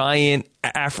in giant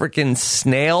African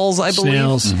snails, I believe.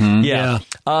 Snails. Mm-hmm.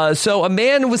 Yeah. So a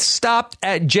man was stopped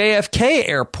at JFK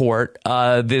Airport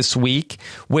this week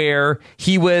where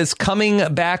he was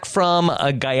coming back from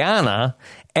Guyana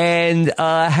and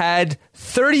had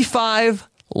 35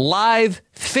 live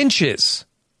finches.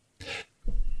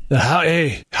 How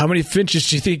many finches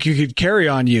do you think you could carry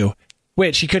on you?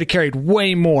 Which he could have carried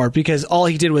way more because all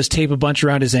he did was tape a bunch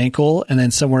around his ankle and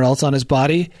then somewhere else on his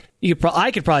body.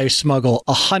 I could probably smuggle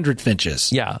 100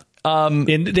 finches. Yeah.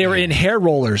 They were in hair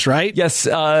rollers, right? Yes.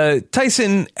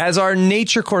 Tyson, as our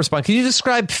nature correspondent, can you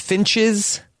describe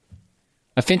finches?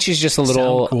 A finch is just a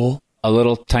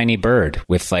little tiny bird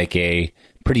with like a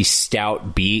pretty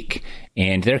stout beak,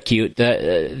 and they're cute.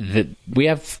 We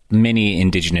have many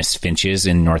indigenous finches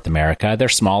in North America. They're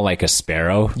small, like a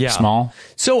sparrow. Yeah. Small.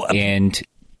 So,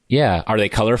 are they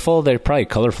colorful? They're probably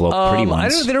colorful, pretty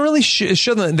ones. They don't really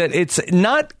show them that it's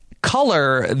not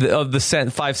color of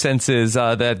the five senses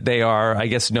that they are, I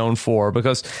guess, known for,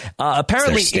 because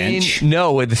apparently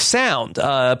the sound.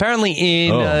 Apparently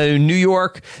in New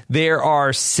York there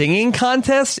are singing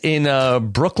contests in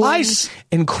Brooklyn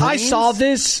and Queens. I saw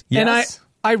this, and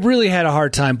I really had a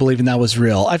hard time believing that was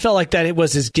real. I felt like that it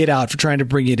was his get out for trying to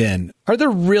bring it in. Are there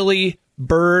really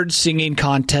bird singing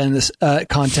contests? I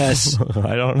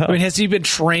don't know. I mean, has he been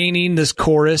training this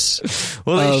chorus?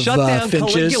 Well, they shut down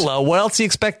finches? Caligula. What else do you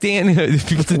expect people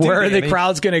to do? Where are the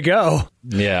crowds going to go?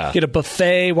 Yeah. Get a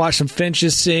buffet, watch some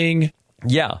finches sing.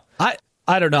 Yeah.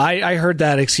 I don't know. I heard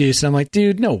that excuse, and I'm like,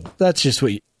 dude, no, that's just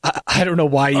what I don't know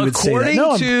why you would say that.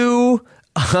 According to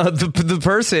the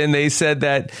person, they said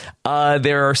that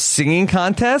there are singing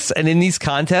contests, and in these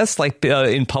contests, like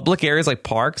in public areas like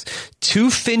parks, 2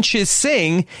 finches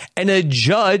sing, and a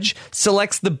judge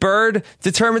selects the bird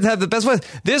determined to have the best voice.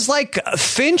 There's like a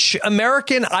Finch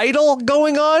American Idol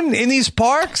going on in these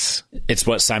parks. It's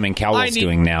what Simon Cowell's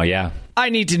doing now. Yeah, I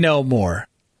need to know more.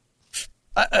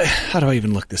 How do I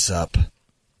even look this up?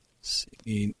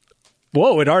 Singing.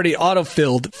 Whoa! It already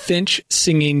autofilled Finch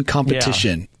singing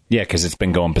competition. Yeah, because it's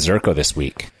been going berserko this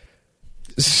week.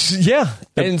 Yeah,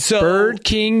 and so Bird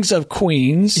Kings of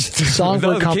Queens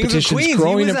songbird competitions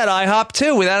growing. He was at IHOP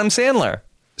too with Adam Sandler.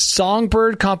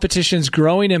 Songbird competitions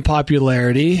growing in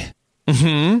popularity.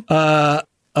 Mm-hmm.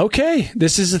 Okay,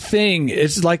 this is a thing.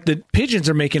 It's like the pigeons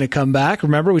are making a comeback.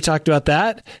 Remember, we talked about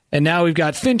that, and now we've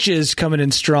got finches coming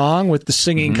in strong with the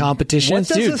singing competitions.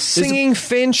 What does a singing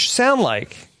finch sound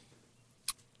like?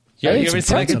 Yeah, you ever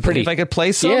see if I could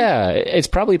play some? Yeah, it's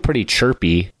probably pretty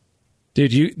chirpy.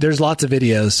 Dude, there's lots of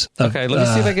videos. Okay,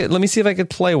 let me see if I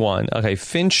could play one. Okay,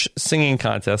 Finch singing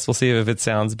contest. We'll see if it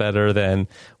sounds better than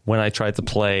when I tried to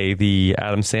play the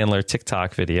Adam Sandler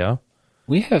TikTok video.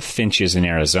 We have finches in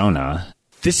Arizona.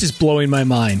 This is blowing my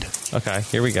mind. Okay,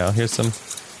 here we go. Here's some.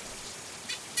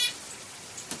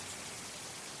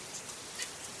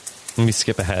 Let me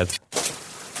skip ahead.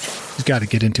 You've got to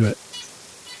get into it.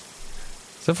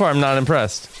 So far, I'm not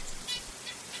impressed.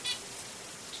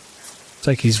 It's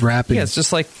like he's rapping. Yeah, it's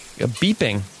just like a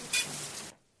beeping.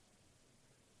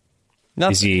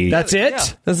 That's it? Yeah.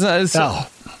 That's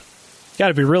got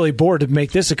to be really bored to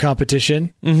make this a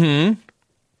competition. Mm-hmm.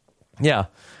 Yeah.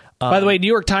 By the way, New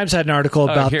York Times had an article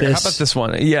about this. How about this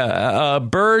one? Yeah,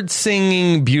 bird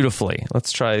singing beautifully.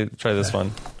 Let's try this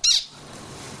one.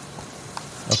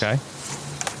 Okay.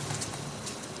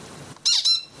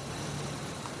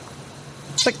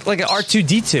 It's like an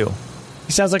R2-D2.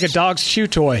 He sounds like a dog's chew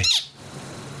toy.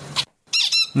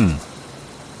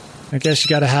 I guess you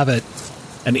got to have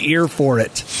an ear for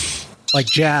it, like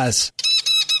jazz.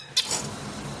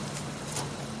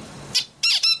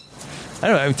 I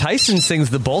don't know. Tyson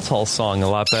sings the Bolt Hole song a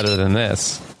lot better than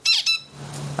this.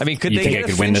 I mean, could you they think get I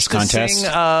could win this contest?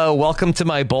 Sing, Welcome to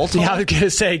my Bolt Hole? Yeah, I was gonna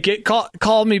say,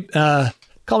 call me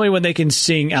when they can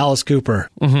sing Alice Cooper.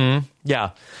 Mm-hmm.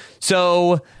 Yeah.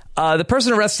 So the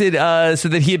person arrested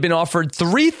said that he had been offered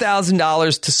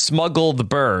 $3,000 to smuggle the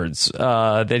birds.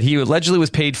 That he allegedly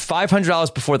was paid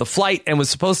 $500 before the flight and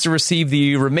was supposed to receive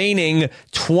the remaining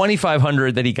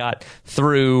 $2,500 that he got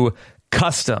through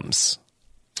customs.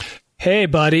 Hey,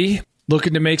 buddy,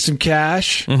 looking to make some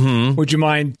cash? Mm-hmm. Would you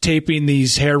mind taping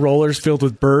these hair rollers filled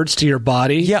with birds to your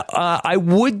body? Yeah, I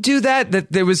would do that.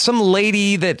 That there was some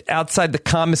lady that outside the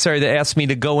commissary that asked me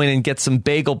to go in and get some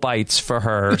bagel bites for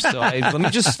her. So let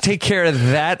me just take care of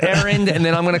that errand, and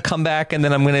then I'm going to come back, and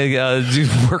then I'm going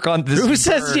to work on this. Who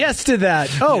says yes to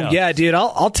that? Oh, yeah dude,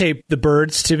 I'll tape the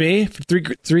birds to me for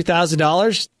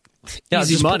 $3,000. Yeah,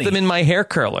 Easy just money. Put them in my hair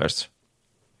curlers.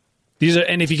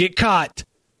 And if you get caught,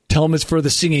 tell them it's for the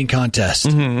singing contest.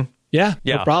 Mm-hmm. Yeah,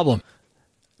 no problem.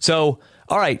 So,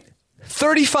 all right,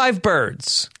 35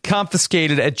 birds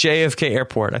confiscated at JFK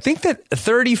Airport. I think that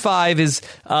 35 is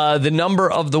the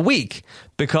number of the week,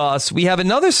 because we have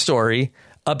another story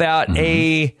about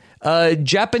a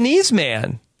Japanese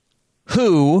man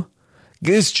who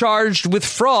is charged with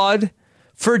fraud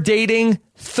for dating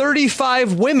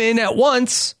 35 women at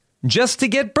once just to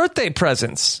get birthday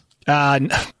presents.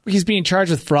 He's being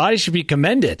charged with fraud. He should be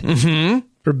commended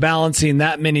for balancing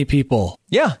that many people.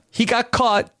 Yeah, he got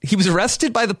caught. He was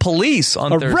arrested by the police on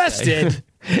Thursday. Arrested?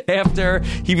 after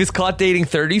he was caught dating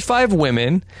 35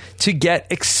 women to get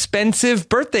expensive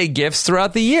birthday gifts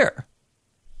throughout the year.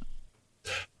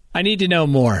 I need to know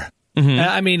more.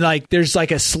 I mean, like, there's like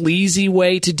a sleazy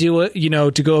way to do it,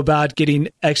 to go about getting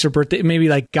extra birthday, maybe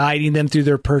like guiding them through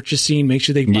their purchasing, make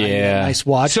sure they buy a nice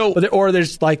watch. Or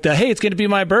there's like hey, it's going to be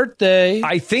my birthday.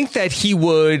 I think that he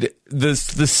would, the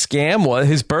scam was,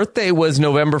 his birthday was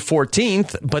November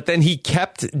 14th, but then he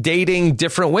kept dating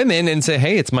different women and say,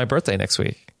 hey, it's my birthday next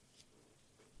week.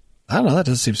 I don't know. That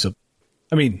doesn't seem so,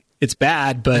 I mean, it's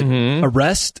bad, but an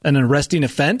arresting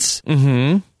offense.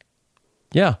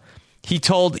 Yeah. He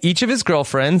told each of his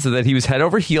girlfriends that he was head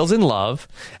over heels in love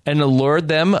and allured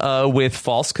them with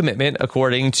false commitment,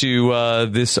 according to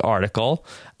this article.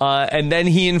 And then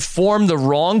he informed the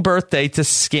wrong birthday to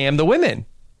scam the women.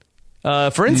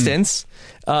 For instance,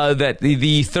 that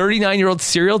the 39-year-old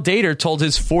serial dater told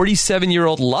his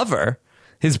 47-year-old lover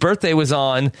his birthday was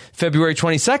on February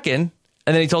 22nd.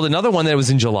 And then he told another one that it was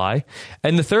in July.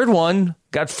 And the third one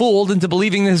got fooled into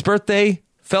believing that his birthday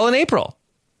fell in April.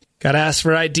 Got to ask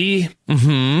for ID.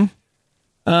 You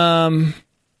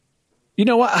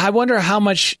know what? I wonder how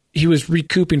much he was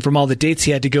recouping from all the dates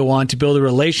he had to go on to build a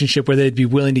relationship where they'd be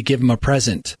willing to give him a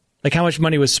present. Like how much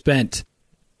money was spent.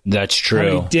 That's true. How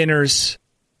many dinners?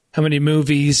 How many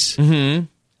movies? Time.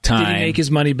 Did he make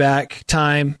his money back?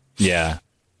 Time. Yeah.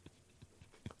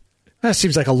 That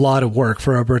seems like a lot of work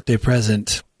for a birthday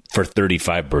present. For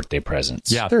 35 birthday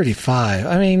presents. Yeah. 35.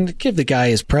 I mean, give the guy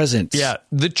his presents. Yeah.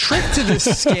 The trick to this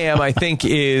scam, I think,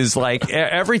 is like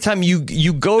every time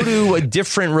you go to a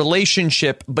different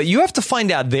relationship, but you have to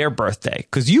find out their birthday,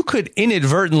 because you could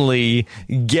inadvertently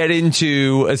get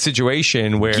into a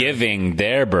situation where giving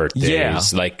their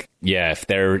birthdays, if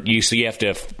they're so you have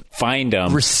to find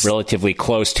them relatively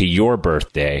close to your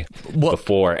birthday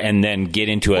before, and then get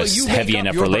into a heavy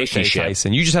enough relationship. Birthday,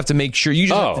 you just have to make sure you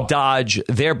just have to dodge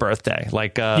their birthday.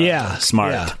 Like,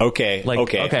 smart. Yeah. Okay. Like,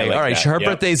 okay. All right. Her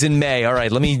birthday's in May. All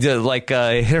right. Let me hit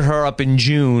her up in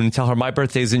June. Tell her my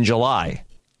birthday's in July.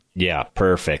 Yeah,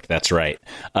 perfect. That's right.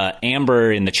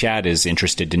 Amber in the chat is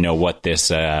interested to know what this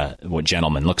what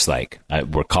gentleman looks like.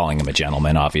 We're calling him a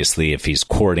gentleman. Obviously, if he's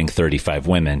courting 35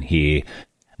 women, he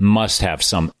must have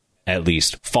some at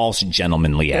least false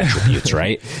gentlemanly attributes,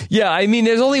 right? Yeah, I mean,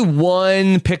 there's only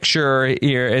one picture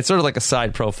here. It's sort of like a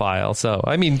side profile. So,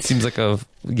 I mean, it seems like a,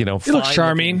 he looks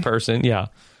charming person. Yeah.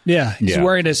 Yeah. He's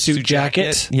wearing a suit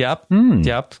jacket. Yep.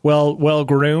 Yep. Well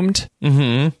groomed.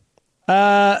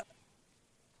 I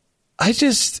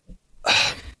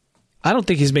don't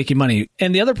think he's making money.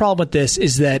 And the other problem with this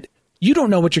is that you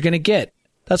don't know what you're going to get.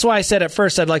 That's why I said at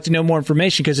first I'd like to know more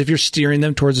information, because if you're steering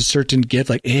them towards a certain gift,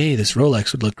 like, hey, this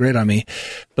Rolex would look great on me.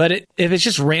 But if it's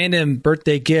just random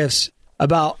birthday gifts,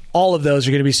 about all of those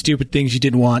are going to be stupid things you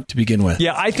didn't want to begin with.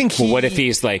 Yeah, I think what if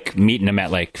he's like meeting them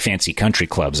at like fancy country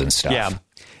clubs and stuff? Yeah.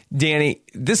 Danny,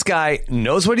 this guy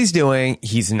knows what he's doing.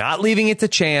 He's not leaving it to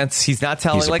chance. He's not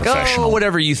telling like, oh,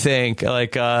 whatever you think.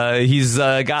 Like, he's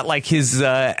got like his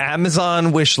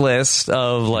Amazon wish list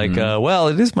of like, well,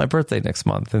 it is my birthday next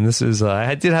month. And this is,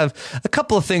 I did have a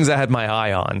couple of things I had my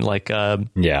eye on. Like,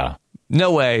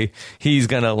 no way he's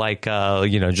going to like,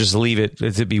 just leave it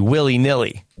to be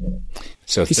willy-nilly.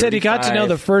 So he said he got to know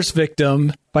the first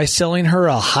victim by selling her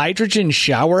a hydrogen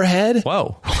shower head.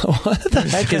 Whoa. What the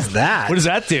heck is that? What does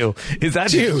that do? Is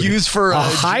that used for a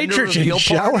hydrogen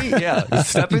shower? Party? Yeah.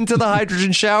 Step into the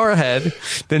hydrogen shower head,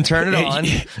 then turn it on.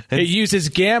 It uses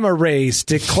gamma rays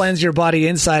to cleanse your body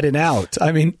inside and out.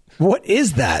 I mean, what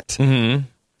is that? Mm-hmm.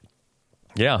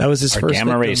 Yeah. That was his first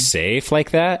gamma victim. rays safe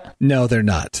like that? No, they're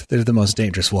not. They're the most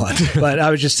dangerous one. But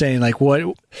I was just saying, like,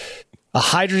 what... A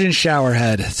hydrogen shower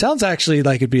head. Sounds actually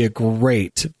like it'd be a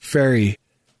great, very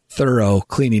thorough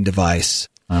cleaning device.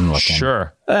 I'm looking.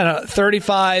 Sure.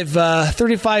 35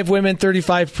 women,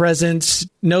 35 presents.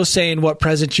 No saying what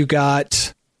present you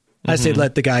got. I say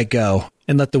let the guy go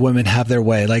and let the women have their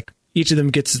way. Like each of them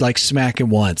gets like smacking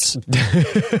once.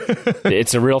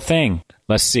 It's a real thing.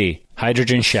 Let's see.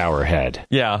 Hydrogen shower head.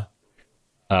 Yeah.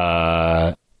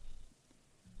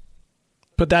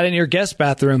 Put that in your guest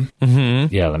bathroom.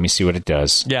 Mm-hmm. Yeah, let me see what it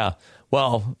does. Yeah.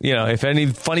 Well, if any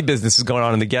funny business is going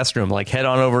on in the guest room, like head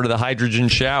on over to the hydrogen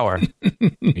shower.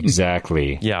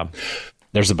 Exactly. Yeah.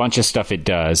 There's a bunch of stuff it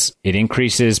does. It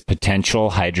increases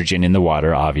potential hydrogen in the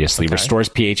water, obviously. Okay. Restores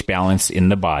pH balance in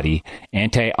the body.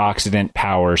 Antioxidant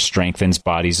power strengthens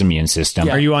body's immune system.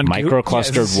 Yeah. Are you on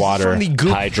Microclustered water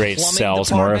hydrates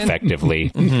cells more effectively.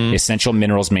 Mm-hmm. Essential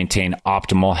minerals maintain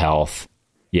optimal health.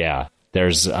 Yeah.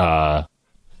 There's...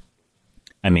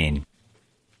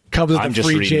 comes with I'm a just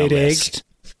free reading jade the egg. list.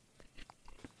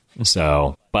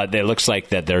 So, but it looks like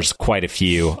that there's quite a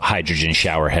few hydrogen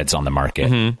shower heads on the market.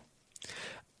 Mm-hmm.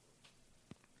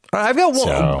 I've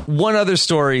got one other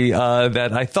story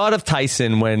that I thought of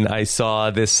Tyson when I saw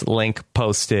this link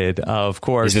posted. Of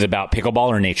course, is it about pickleball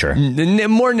or nature?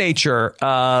 More nature,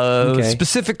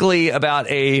 specifically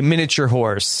about a miniature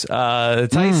horse.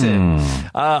 Tyson,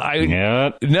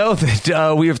 I know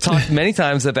that we have talked many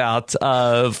times about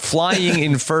flying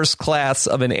in first class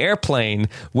of an airplane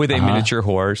with a miniature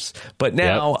horse, but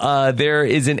now there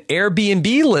is an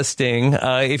Airbnb listing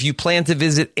if you plan to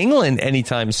visit England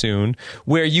anytime soon,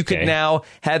 where you could now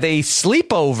have a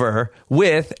sleepover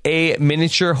with a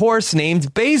miniature horse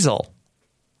named Basil.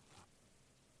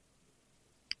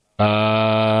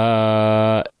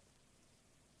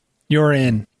 You're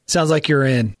in. Sounds like you're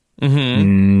in.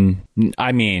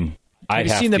 I mean, have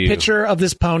you seen the picture of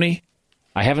this pony?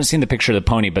 I haven't seen the picture of the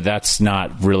pony, but that's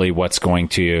not really what's going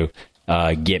to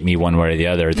get me one way or the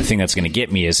other. The thing that's going to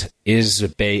get me is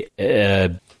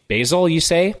Basil, you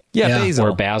say? Yeah, Basil.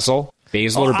 Or Basil.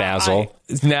 Basil or Basil?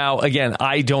 Now, again,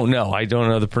 I don't know. I don't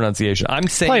know the pronunciation. I'm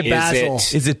saying,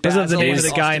 is it Basil? The name of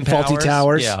the guy in Fawlty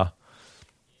Towers? Yeah.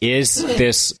 Is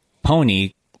this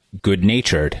pony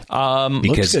good-natured?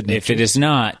 Because if it is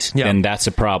not, then that's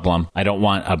a problem. I don't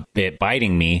want a bit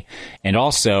biting me. And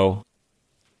also,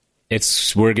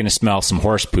 we're going to smell some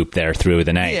horse poop there through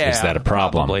the night. Is that a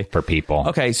problem for people?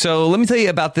 Okay, so let me tell you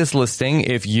about this listing.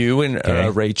 If you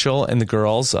and Rachel and the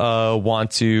girls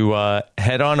want to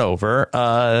head on over,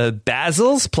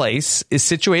 Basil's place is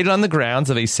situated on the grounds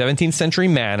of a 17th century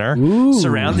manor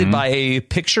surrounded by a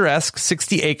picturesque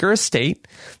 60-acre estate.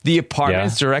 The apartment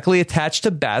is directly attached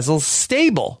to Basil's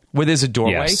stable, where there's a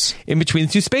doorway in between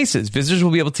the two spaces. Visitors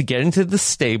will be able to get into the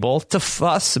stable to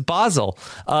fuss Basil.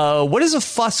 What is a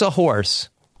fuss a horse?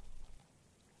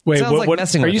 Wait,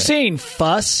 what are you saying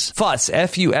fuss? Fuss,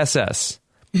 F-U-S-S.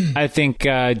 I think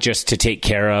just to take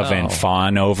care of and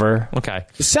fawn over. Okay.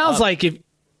 It sounds like if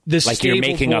this like you're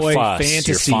making a fuss,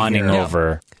 you're fawning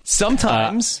over.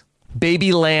 Sometimes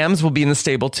baby lambs will be in the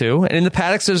stable too, and in the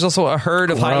paddocks there's also a herd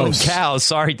of Highland cows.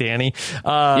 Sorry, Danny.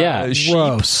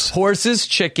 Sheep, horses,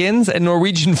 chickens, and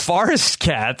Norwegian forest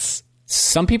cats.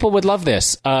 Some people would love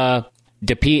this.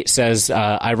 DePete says,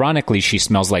 ironically, she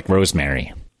smells like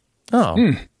rosemary.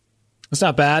 Oh, that's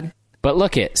not bad. But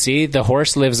look see, the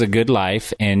horse lives a good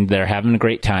life, and they're having a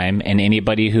great time, and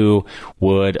anybody who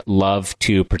would love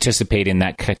to participate in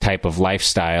that type of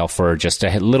lifestyle for just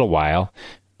a little while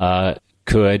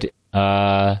could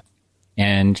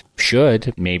and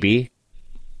should, maybe,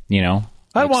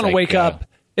 I want to wake up.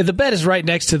 If the bed is right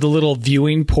next to the little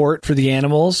viewing port for the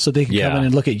animals, so they can come in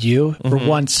and look at you. For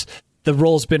once, the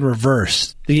role's been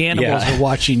reversed. The animals are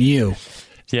watching you.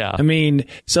 Yeah. I mean,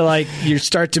 so like you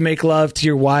start to make love to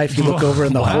your wife, you look over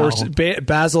and the horse,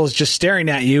 Basil is just staring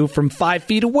at you from 5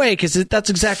 feet away because that's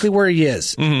exactly where he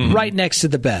is, right next to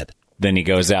the bed. Then he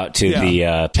goes out to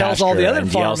the pasture all the other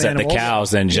and yells at the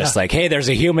cows and just like, hey, there's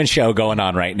a human show going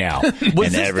on right now.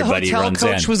 Was this everybody the hotel runs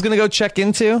coach in. was going to go check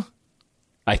into?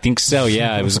 I think so,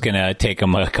 yeah. It was going to take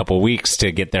them a couple weeks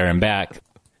to get there and back.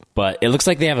 But it looks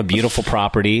like they have a beautiful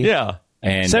property. Yeah.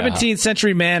 And 17th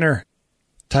century manor,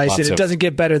 Tyson. It doesn't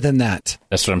get better than that.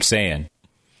 That's what I'm saying.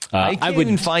 I can't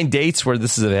even find dates where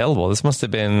this is available. This must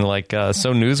have been like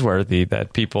so newsworthy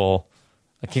that people...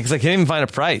 Because I can't even find a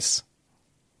price.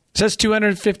 It says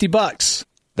 $250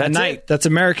 a night. That's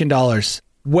American dollars.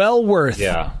 Well worth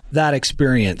that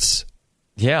experience.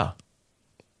 Yeah.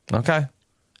 Okay.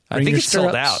 I think it's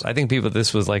sold out. I think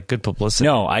this was like good publicity.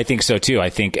 No, I think so too. I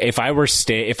think if I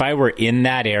were in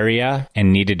that area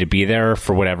and needed to be there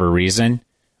for whatever reason,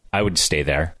 I would stay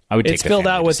there. I would. It's filled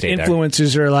out with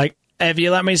influencers who are like, "If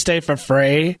you let me stay for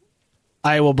free,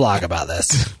 I will blog about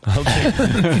this. I'll take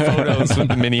photos with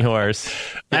the mini horse.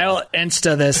 I'll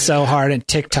Insta this so hard and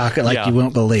TikTok it like you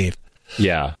won't believe."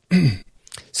 Yeah.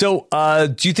 So,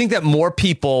 do you think that more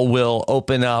people will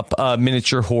open up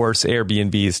miniature horse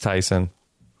Airbnbs, Tyson?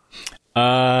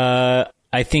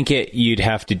 I think you'd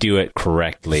have to do it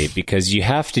correctly because you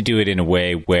have to do it in a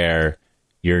way where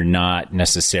you're not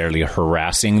necessarily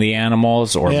harassing the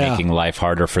animals or making life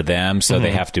harder for them. So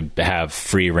they have to have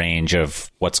free range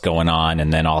of what's going on.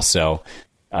 And then also,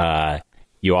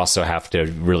 you also have to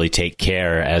really take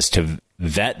care as to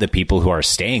vet the people who are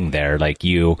staying there. Like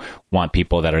you want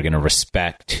people that are going to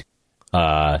respect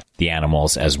the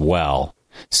animals as well.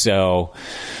 So...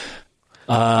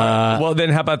 well, then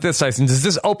how about this, Tyson? Does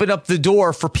this open up the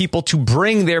door for people to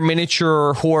bring their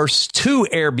miniature horse to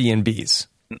Airbnbs?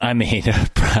 I mean,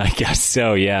 I guess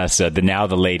so, yeah. So now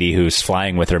the lady who's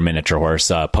flying with her miniature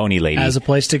horse, Pony Lady... has a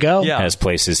place to go. Has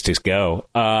places to go.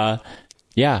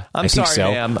 Yeah, I'm I think sorry,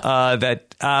 so. ma'am.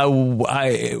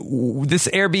 This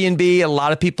Airbnb, a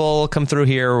lot of people come through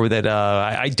here that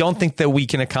I don't think that we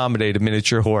can accommodate a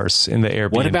miniature horse in the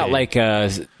Airbnb. What about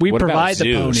we what provide about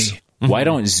the zoos? pony. Why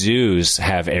don't zoos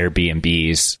have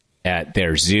Airbnbs at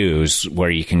their zoos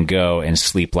where you can go and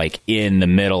sleep like in the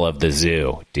middle of the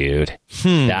zoo, dude?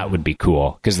 That would be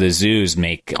cool because the zoos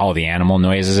make all the animal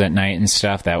noises at night and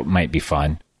stuff. That might be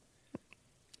fun.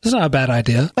 It's not a bad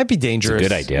idea. Might be dangerous. It's a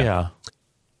good idea. Yeah.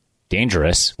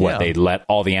 Dangerous? What, Yeah. they let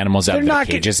all the animals out They're of their not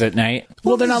cages at night?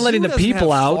 Well, they're not letting the doesn't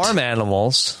people have out. Farm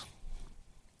animals.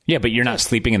 Yeah, but you're not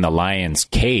sleeping in the lion's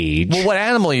cage. Well, what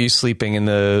animal are you sleeping in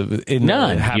the?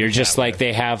 None. The You're just like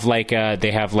they have like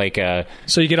a.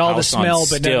 So you get all the house on smell,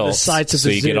 but none of the stilts, sights of so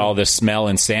the you zoo. get all the smell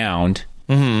and sound.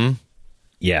 Mm-hmm.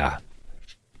 Yeah.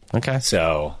 Okay.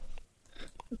 So.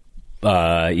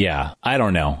 Yeah, I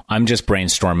don't know. I'm just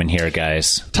brainstorming here,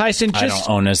 guys. Tyson, I just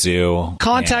don't own a zoo.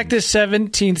 contact this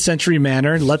 17th Century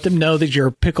Manor and let them know that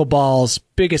you're pickleball's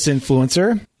biggest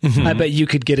influencer. Mm-hmm. I bet you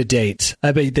could get a date.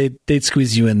 I bet they'd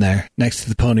squeeze you in there next to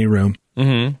the pony room.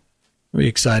 Mm-hmm. It'd be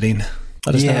exciting.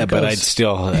 Let us know how Yeah, it but goes.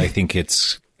 I think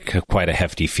it's quite a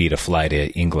hefty fee to fly to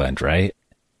England, right?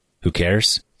 Who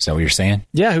cares? Is that what you're saying?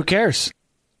 Yeah, who cares?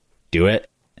 Do it.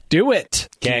 Do it.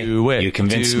 Okay, Do it. you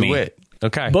convinced Do me. it.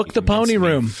 Okay. Book the pony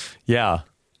room. Yeah.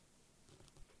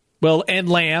 Well, and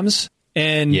lambs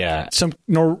and some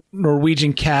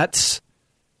Norwegian cats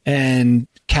and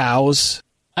cows.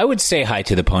 I would say hi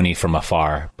to the pony from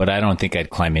afar, but I don't think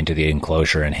I'd climb into the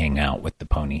enclosure and hang out with the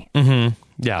pony. Mm-hmm.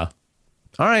 Yeah.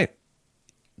 All right.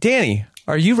 Danny,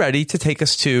 are you ready to take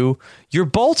us to your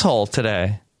bolt hole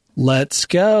today? Let's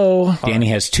go. Danny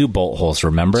has 2 bolt holes,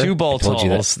 remember? 2 bolt I told you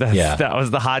holes. that. Yeah. That was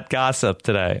the hot gossip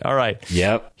today. All right.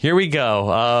 Yep. Here we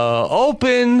go.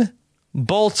 Open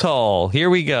bolt hole. Here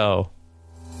we go.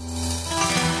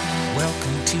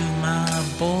 Welcome to my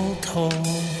bolt hole.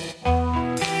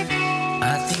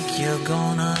 I think you're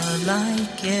gonna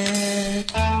like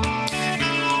it.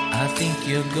 I think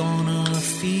you're gonna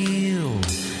feel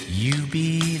you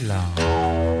belong.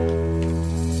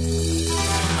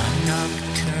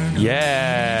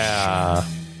 Yeah.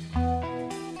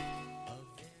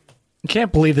 I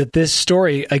can't believe that this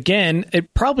story, again,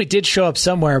 it probably did show up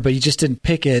somewhere, but you just didn't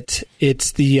pick it.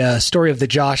 It's the story of the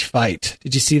Josh fight.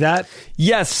 Did you see that?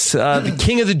 Yes. The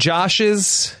King of the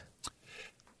Joshes.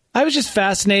 I was just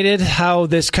fascinated how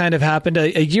this kind of happened.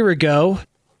 A year ago,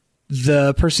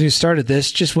 the person who started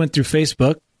this just went through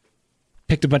Facebook,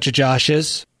 picked a bunch of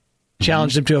Joshes,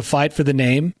 challenged them to a fight for the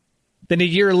name. Then a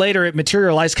year later, it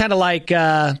materialized, kind of like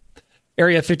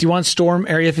Area 51, Storm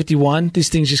Area 51. These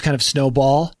things just kind of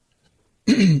snowball.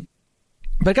 But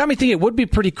it got me thinking it would be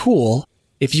pretty cool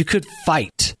if you could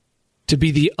fight to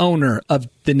be the owner of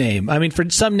the name. I mean, for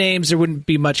some names, there wouldn't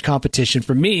be much competition.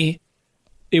 For me,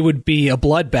 it would be a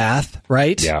bloodbath,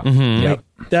 right? Yeah. Mm-hmm. Yep.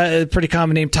 A pretty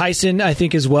common name. Tyson, I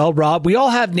think, as well. Rob, we all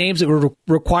have names that would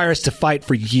require us to fight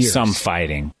for years. Some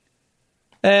fighting.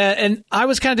 And I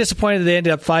was kind of disappointed that they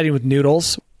ended up fighting with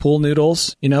noodles, pool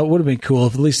noodles. You know, it would have been cool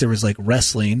if at least there was like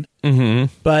wrestling.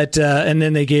 Mm-hmm. But and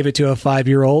then they gave it to a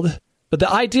 5-year-old. But the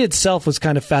idea itself was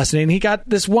kind of fascinating.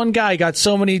 This one guy got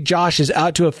so many Joshes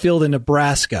out to a field in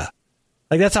Nebraska.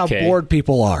 Like, that's how bored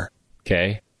people are.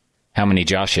 Okay. How many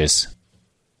Joshes?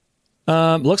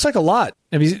 Looks like a lot.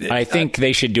 I think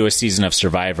they should do a season of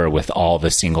Survivor with all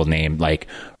the single name, like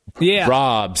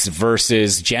Robs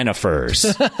versus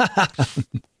Jennifers.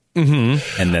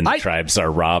 Mm-hmm. And then the tribes are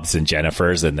Robs and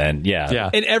Jennifers, and then,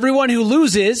 And everyone who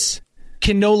loses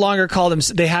can no longer call them,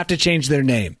 they have to change their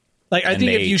name. Like, I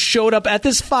think if you showed up at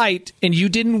this fight and you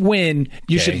didn't win,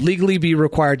 you should legally be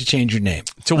required to change your name.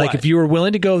 To like, what? if you were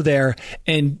willing to go there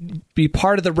and be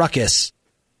part of the ruckus,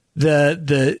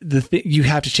 you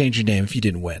have to change your name if you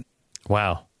didn't win.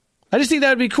 Wow. I just think that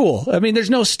would be cool. I mean, there's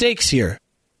no stakes here.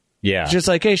 Yeah. It's just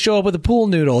like, hey, show up with a pool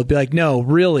noodle. It'd be like, no,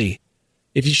 really.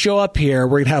 If you show up here,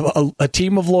 we're going to have a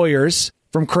team of lawyers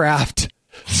from Kraft.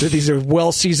 So these are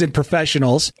well-seasoned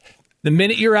professionals. The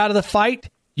minute you're out of the fight,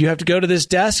 you have to go to this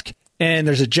desk, and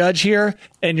there's a judge here,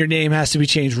 and your name has to be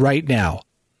changed right now.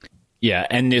 Yeah,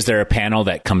 and is there a panel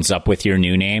that comes up with your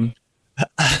new name?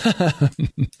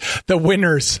 The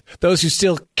winners, those who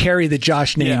still carry the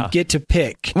Josh name, get to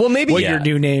pick what your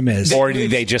new name is. Or do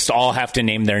they just all have to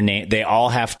name their name? They all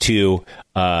have to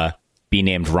be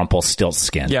named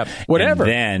Rumpelstiltskin. Yep. Whatever.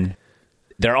 And then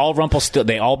they're all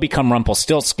they all become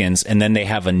Rumpelstiltskins, and then they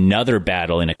have another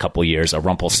battle in a couple years, a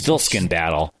Rumpelstiltskin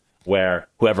battle, where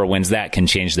whoever wins that can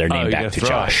change their name back to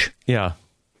Josh. Yeah.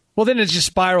 Well, then it just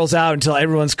spirals out until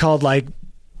everyone's called like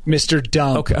Mr.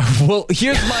 Dump. Okay. Well,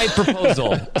 here's my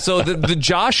proposal. So the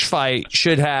Josh fight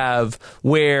should have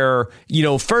where,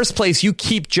 first place you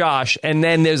keep Josh, and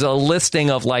then there's a listing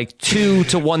of like 2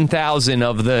 to 1,000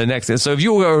 of the next. So if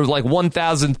you were like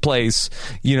 1,000th place,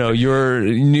 your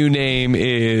new name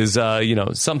is,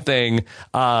 something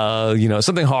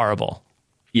horrible.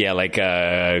 Yeah, like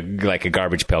a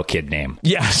Garbage Pail Kid name.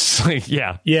 Yes.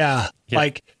 Yeah. Yeah.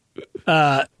 Like,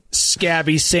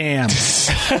 Scabby Sam.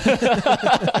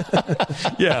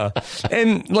 Yeah.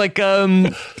 And like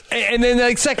and then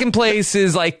like second place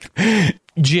is like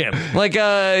Jim. Like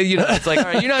it's like, all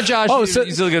right, you're not Josh, so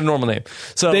you still get a normal name.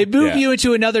 So they move you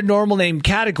into another normal name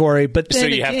category, but then so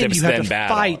you again, have to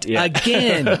fight Yeah.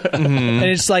 again. And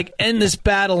it's like endless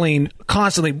battling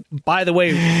constantly. By the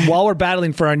way, while we're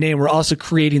battling for our name, we're also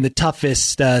creating the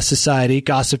toughest society,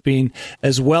 gossiping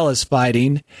as well as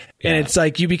fighting. And it's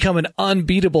like you become an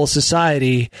unbeatable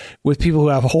society with people who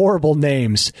have horrible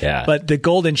names. Yeah. But the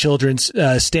Golden Children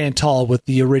stand tall with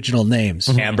the original names.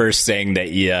 Amber's saying that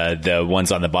the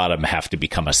ones on the bottom have to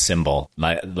become a symbol.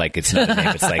 Like it's not a name.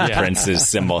 It's like Prince's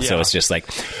symbol. So it's just like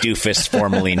Doofus,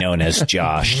 formerly known as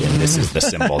Josh. And this is the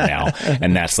symbol now.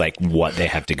 And that's like what they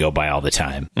have to go by all the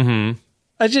time. Mm-hmm.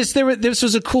 This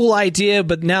was a cool idea,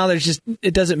 but now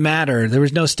it doesn't matter. There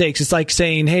was no stakes. It's like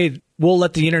saying, hey, we'll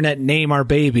let the internet name our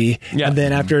baby. Yeah. And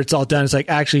then after it's all done, it's like,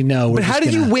 actually, no. But how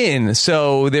did you win?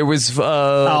 So there was...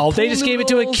 they just gave it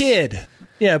to a kid.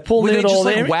 Yeah, pool noodle.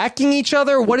 Were they just whacking each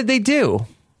other? What did they do?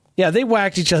 Yeah, they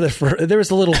whacked each other there was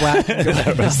a little whack going on.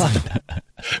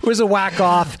 It was a whack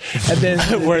off, and then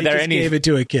gave it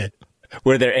to a kid.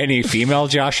 Were there any female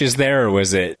Joshes there, or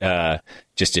was it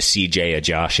just a CJ of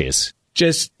Joshes?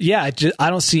 I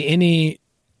don't see any.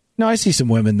 No, I see some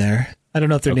women there. I don't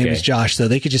know if their name is Josh, though.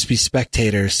 They could just be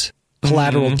spectators.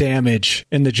 Collateral damage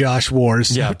in the Josh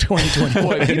Wars of 2020.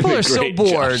 Boy, people are so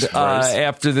bored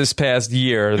after this past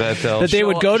year that they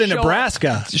would go to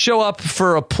Nebraska. Show up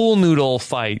for a pool noodle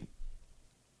fight.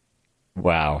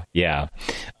 Wow. Yeah.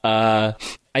 I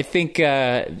think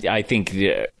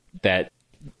that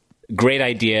great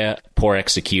idea, poor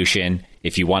execution.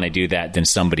 If you want to do that, then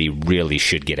somebody really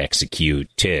should get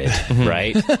executed,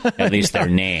 right? At least their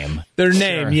name. Their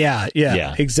name, sure. Yeah,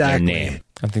 exactly. Their name.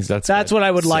 I think that's what I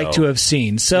would like to have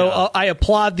seen. So I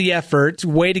applaud the effort.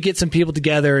 Way to get some people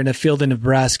together in a field in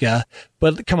Nebraska.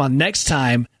 But come on, next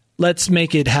time, let's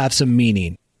make it have some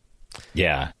meaning.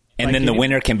 Yeah. And then the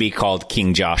winner can be called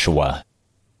King Joshua.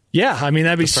 Yeah, I mean,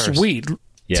 that'd be sweet.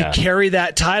 To carry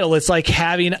that title, it's like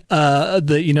having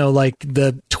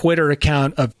the Twitter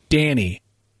account of Danny.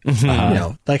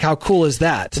 Mm-hmm. Like how cool is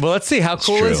that? Well, let's see, how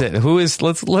cool is it? Who is?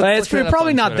 Let's. It's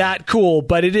probably not that cool,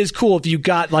 but it is cool if you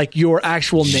got like your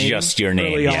actual name, just your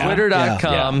name. Yeah.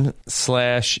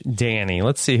 Twitter.com/Danny.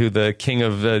 Let's see who the king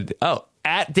of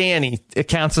at Danny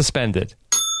account suspended.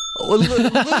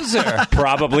 Loser.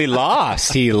 Probably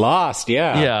lost. He lost.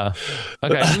 Yeah.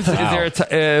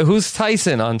 Okay. Who's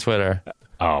Tyson on Twitter?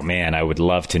 Oh man, I would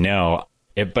love to know.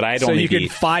 But I'd only could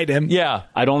fight him. Yeah.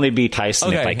 I'd only be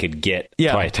Tyson if I could get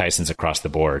probably Tyson's across the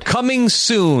board. Coming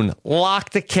soon.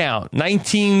 Locked account.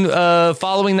 19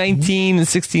 following 19 and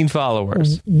 16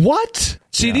 followers. What?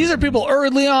 See, these are people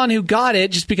early on who got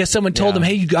it just because someone told them,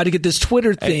 hey, you got to get this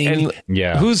Twitter thing.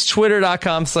 Who's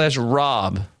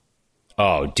twitter.com/Rob?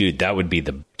 Oh, dude, that would be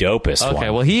the dopest one. Okay,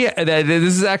 well,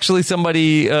 this is actually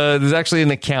somebody, there's actually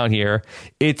an account here.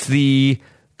 It's the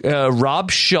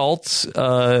Rob Schultz,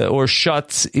 or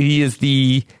Schutz. He is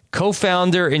the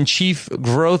co-founder and chief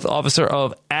growth officer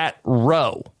of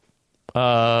 @Row,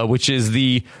 which is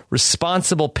the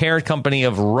responsible parent company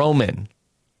of Roman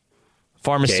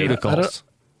Pharmaceuticals. Okay.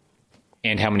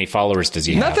 And how many followers does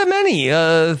he have? Not that many,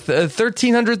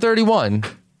 1,331.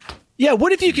 Yeah,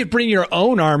 what if you could bring your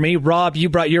own army? Rob, you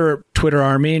brought your Twitter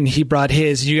army, and he brought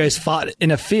his. You guys fought in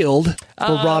a field for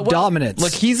Rob dominance.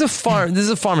 Look, this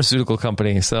is a pharmaceutical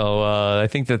company, so I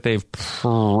think that they've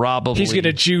probably... He's going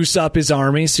to juice up his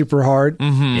army super hard for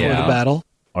the battle.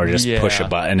 Or just push a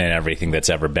button and everything that's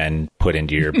ever been put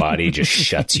into your body just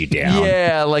shuts you down.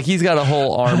 Yeah, like he's got a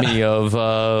whole army of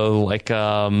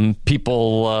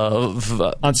people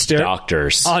on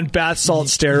doctors on bath salt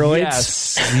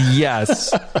steroids.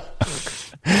 Yes.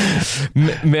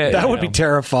 That would be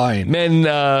terrifying. Men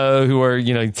who are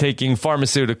taking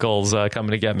pharmaceuticals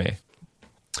coming to get me.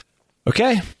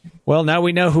 Okay, well now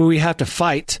we know who we have to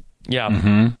fight. Yeah,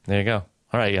 There you go.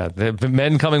 All right, the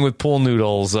men coming with pool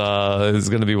noodles is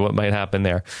going to be what might happen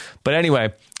there. But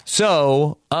anyway,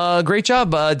 so great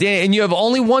job, Dan. And you have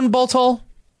only one bolt hole?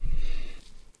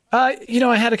 I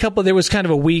had a couple. There was kind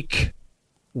of a weak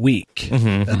week.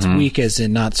 That's weak as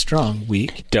in not strong,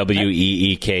 weak.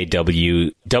 WEEK.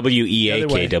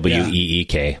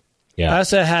 Yeah. I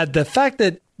also had the fact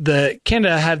that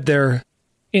Canada had their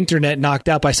internet knocked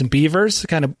out by some beavers.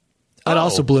 That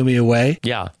also blew me away.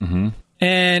 Yeah.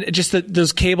 And just that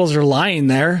those cables are lying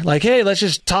there. Like, hey, let's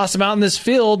just toss them out in this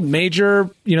field.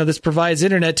 This provides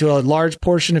internet to a large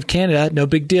portion of Canada. No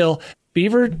big deal.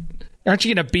 Beaver, aren't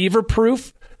you going to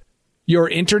beaver-proof your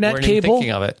internet Weren't cable? even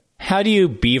thinking of it. How do you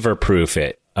beaver-proof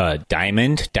it?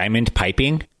 Diamond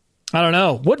piping? I don't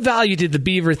know. What value did the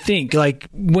beaver think? Like,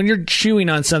 when you're chewing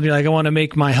on something, like, I want to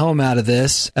make my home out of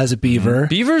this as a beaver.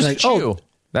 Beavers like, chew.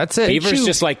 That's it. Beavers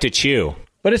just like to chew.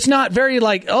 But it's not very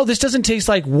like, this doesn't taste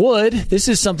like wood. This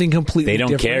is something completely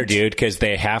different. They don't care, dude, because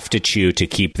they have to chew to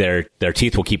keep their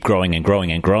teeth will keep growing and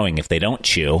growing and growing if they don't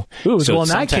chew. Ooh, so well, in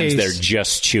that sometimes case, they're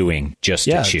just chewing to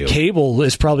chew. Cable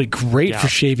is probably great for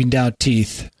shaving down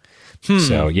teeth.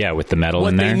 So, yeah, with the metal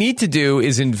in there. What they need to do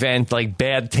is invent, like,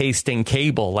 bad-tasting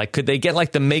cable. Like, could they get,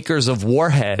 like, the makers of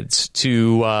warheads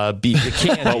to be the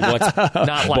candy?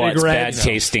 What's bad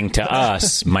tasting to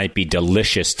us might be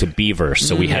delicious to beavers.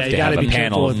 So we have to have a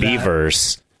panel of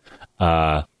beavers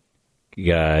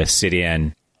sit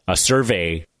in a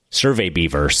survey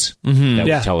beavers that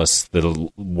would tell us the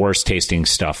worst tasting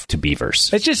stuff to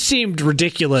beavers. It just seemed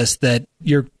ridiculous that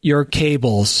your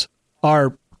cables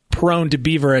are prone to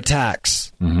beaver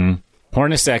attacks.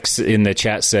 Hornisex in the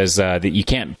chat says that you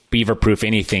can't beaver-proof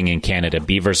anything in Canada.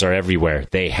 Beavers are everywhere.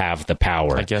 They have the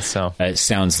power. I guess so. It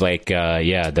sounds like,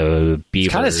 the beavers.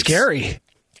 It's kind of scary.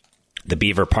 The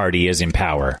beaver party is in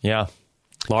power. Yeah.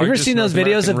 Have you ever seen those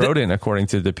videos of rodent, according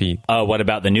to the Pete? What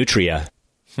about the nutria?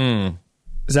 Is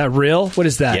that real? What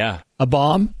is that? Yeah. A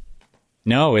bomb?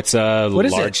 No, it's a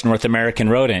large North American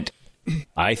rodent.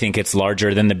 I think it's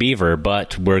larger than the beaver,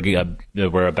 but we're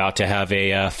about to have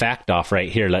a fact off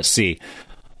right here. Let's see.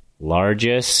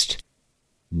 Largest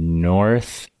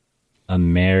North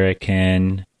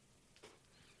American.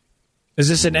 Is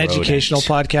this an rodent. educational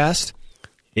podcast?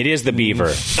 It is the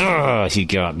beaver. He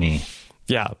got me.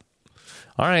 Yeah.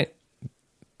 All right.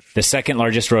 The second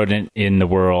largest rodent in the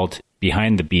world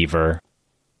behind the beaver.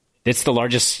 It's the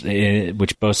largest,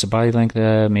 which boasts a body length,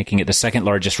 making it the second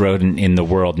largest rodent in the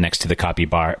world next to the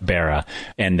capybara.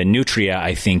 And the nutria,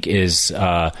 I think, is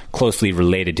closely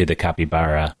related to the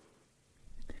capybara.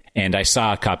 And I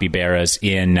saw capybaras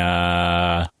in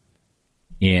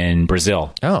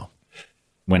Brazil. Oh.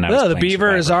 When I was the beaver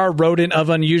Survivor. is our rodent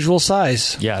of unusual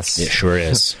size. Yes. It sure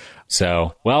is.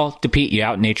 So, well, DePete, you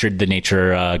out-natured the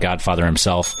nature godfather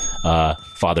himself,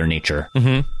 Father Nature.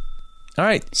 All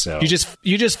right. So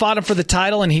you just fought him for the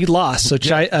title and he lost. So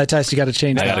Tyson, you got to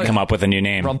change that. I got to come up with a new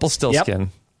name.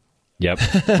 Rumpelstiltskin. Yep.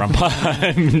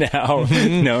 I'm now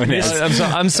known as.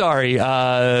 I'm sorry.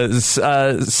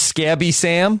 Scabby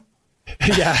Sam.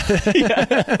 Yeah.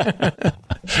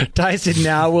 Tyson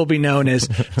now will be known as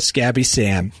Scabby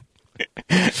Sam. All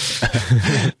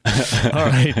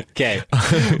right. Okay.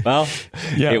 Well,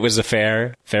 it was a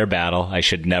fair battle. I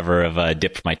should never have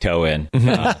dipped my toe in.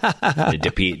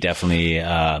 DePete definitely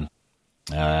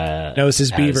knows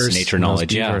his beavers. Nature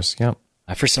knowledge. Beavers. Yep.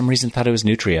 I for some reason thought it was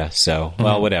nutria. So,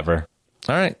 well, whatever.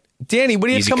 All right, Danny, what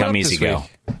do you have Easy coming come, up easy this go.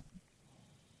 week?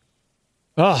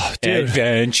 Oh, dude.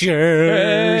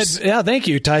 Adventures. Yeah, thank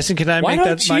you, Tyson. Can I Why make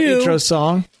don't that my you? intro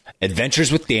song?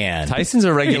 Adventures with Dan. Tyson's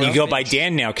a regular. And you go by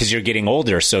Dan now because you're getting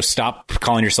older. So stop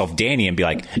calling yourself Danny and be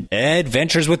like,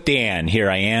 Adventures with Dan. Here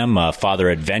I am, Father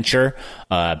Adventure,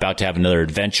 about to have another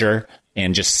adventure.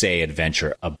 And just say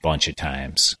adventure a bunch of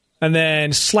times. And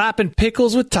then slapping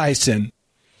pickles with Tyson.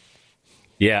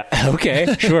 Yeah.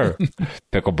 Okay. Sure.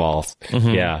 Pickleballs.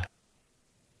 Yeah.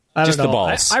 I don't Just know. the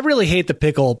balls. I really hate the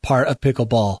pickle part of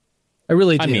pickleball. I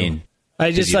really do. I mean,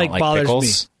 I just you don't like bothers pickles?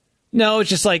 me. No, it's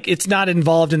just like it's not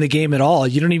involved in the game at all.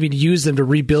 You don't even use them to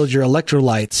rebuild your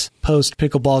electrolytes post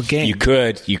pickleball game. You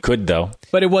could though.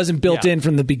 But it wasn't built in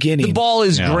from the beginning. The ball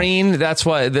is green. That's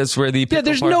where the pickle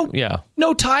there's part,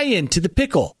 no tie-in to the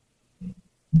pickle.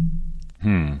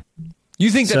 You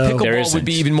think that So- There pickleball isn't. would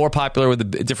be even more popular with a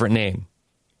different name?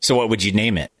 So what would you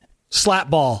name it? Slap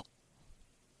ball.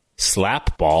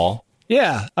 Slap ball.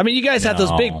 Yeah, I mean, you guys have those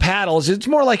No. big paddles. It's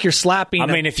more like you're slapping. I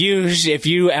mean, if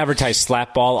you advertise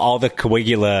slap ball, all the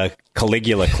Caligula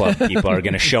Club people are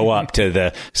going to show up to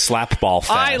the slap ball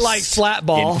fest. I like slap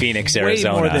ball in Phoenix, way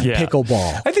Arizona. more than Yeah.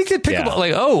 pickleball. I think that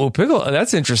pickleball, pickle.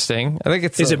 That's interesting. I think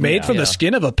it's. Is it made from the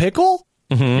skin of a pickle?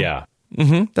 Yeah.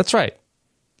 That's right.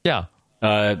 Yeah.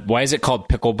 Why is it called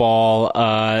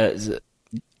pickleball?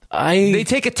 They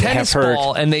take a tennis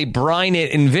ball and they brine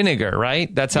it in vinegar,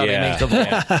 right? That's how they make the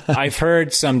ball. I've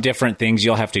heard some different things.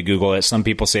 You'll have to Google it. Some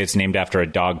people say it's named after a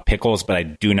dog, Pickles, but I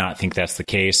do not think that's the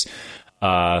case.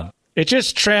 It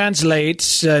just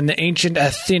translates an ancient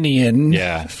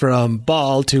Athenian from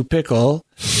ball to pickle.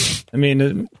 I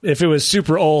mean, if it was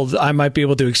super old, I might be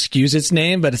able to excuse its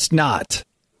name, but it's not.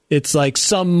 It's like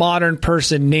some modern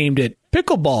person named it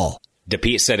pickleball.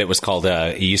 DePete said it was called,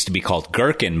 it used to be called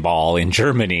Gherkinball in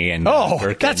Germany. And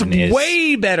that's a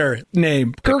way better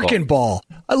name. Gherkinball.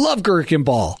 I love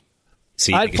Gherkinball.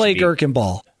 See, I'd play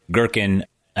Gherkinball. Gherkin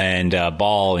and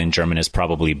ball in German is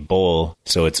probably bull,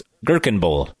 so it's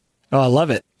Gherkinbull. Oh, I love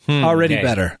it. Already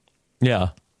better. Yeah.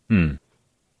 Sounds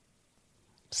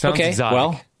exotic.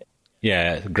 Well,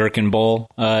 yeah, Gherkinbull,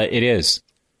 it is.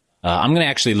 I'm going to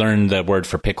actually learn the word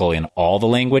for pickle in all the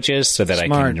languages so that I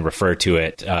can refer to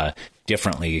it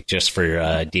differently just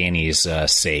for Danny's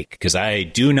sake, because I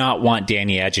do not want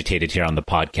Danny agitated here on the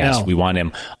podcast. No. We want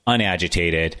him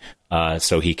unagitated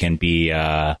so he can be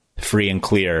free and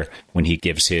clear when he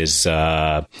gives his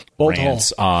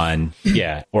rants on,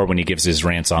 or when he gives his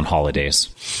rants on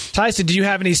holidays. Tyson, do you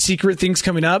have any secret things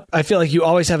coming up? I feel like you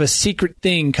always have a secret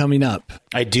thing coming up.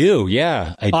 I do,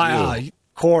 yeah, I do.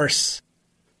 Of course.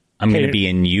 I'm going to be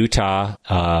in Utah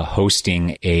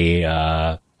hosting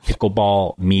a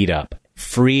pickleball meetup,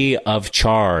 free of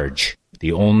charge.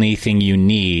 The only thing you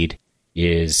need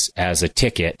is, as a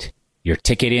ticket, your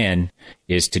ticket in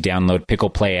is to download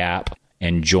Pickle Play app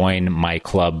and join my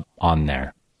club on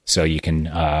there. So you can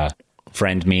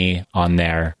friend me on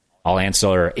there. I'll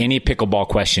answer any pickleball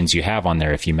questions you have on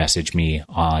there if you message me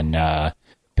on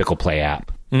Pickle Play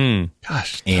app.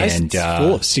 Gosh, and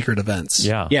full of secret events.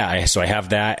 Yeah. So I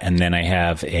have that, and then I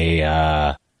have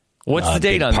a what's the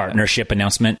date on partnership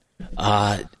announcement?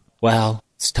 Well,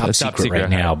 it's top secret right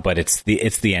now, but it's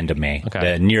the end of May,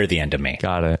 near the end of May.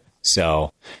 Got it.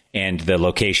 So, and the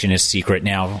location is secret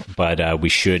now, but we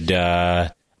should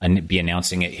be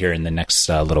announcing it here in the next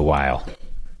little while.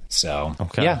 So,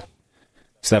 yeah.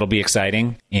 So that'll be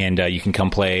exciting, and you can come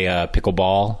play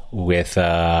pickleball with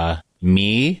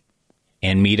me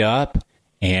and meet up,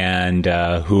 and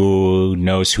who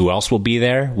knows who else will be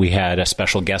there. We had a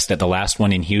special guest at the last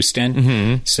one in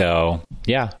Houston. So,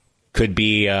 yeah, could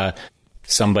be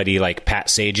somebody like Pat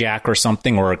Sajak or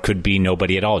something, or it could be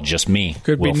nobody at all, just me.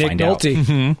 Could be Nick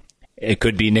Nolte. It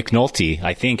could be Nick Nolte,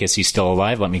 I think. Is he still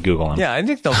alive? Let me Google him. Yeah, I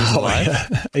think Nolte's alive.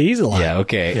 Yeah. He's alive. Yeah,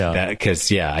 okay.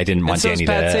 Because, I didn't want Danny to...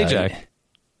 Pat Sajak.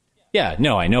 Yeah,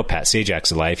 no, I know Pat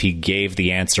Sajak's alive. He gave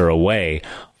the answer away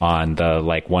on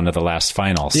one of the last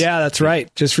finals. Yeah, that's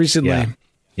right. Just recently.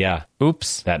 Yeah.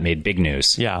 Oops. That made big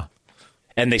news. Yeah.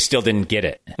 And they still didn't get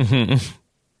it.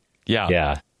 Yeah.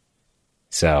 Yeah.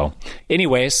 So,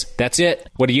 anyways, that's it.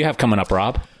 What do you have coming up,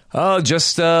 Rob? Oh,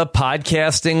 just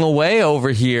podcasting away over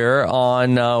here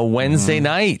on Wednesday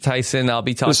night, Tyson. I'll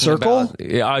be talking The Circle?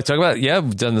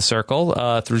 We've done The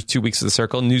Circle through 2 weeks of The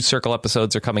Circle. New Circle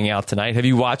episodes are coming out tonight. Have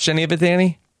you watched any of it,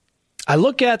 Danny? I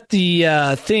look at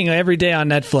the thing every day on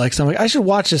Netflix. I'm like, I should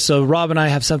watch this so Rob and I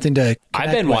have something to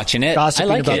I've been watching it. I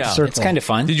like it. The Circle. It's kind of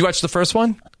fun. Did you watch the first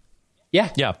one? Yeah.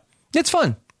 Yeah. It's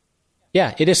fun.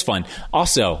 Yeah, it is fun.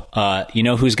 Also, you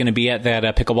know who's going to be at that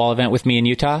pickleball event with me in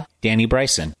Utah? Danny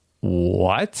Bryson.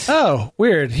 What? Oh,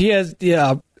 weird. He has,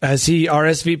 has he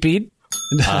RSVP'd?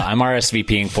 I'm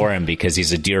RSVPing for him because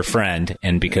he's a dear friend,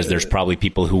 and because there's probably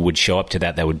people who would show up to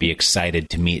that would be excited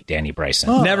to meet Danny Bryson.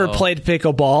 Oh. Never played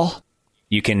pickleball.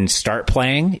 You can start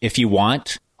playing if you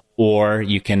want, or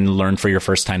you can learn for your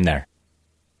first time there.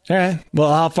 All right.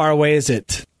 Well, how far away is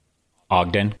it?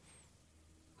 Ogden.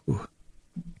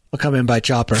 I'll come in by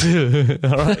chopper. All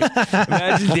right.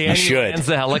 Imagine Danny lands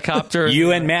the helicopter.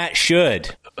 You and Matt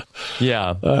should.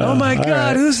 Yeah. Oh, my God.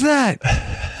 Right. Who's that?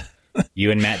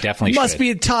 You and Matt definitely must should.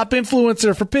 be a top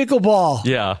influencer for pickleball.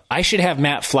 Yeah. I should have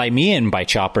Matt fly me in by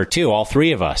chopper, too, all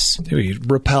three of us. We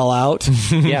rappel out.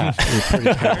 Yeah.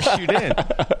 Parachute in.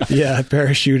 Yeah,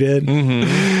 parachute in.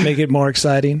 Mm-hmm. Make it more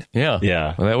exciting. Yeah.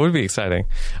 Yeah. Well, that would be exciting.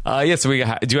 So we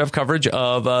do have coverage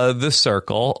of The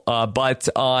Circle, but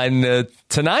on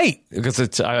tonight, because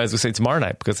it's, I was going to say tomorrow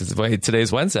night, because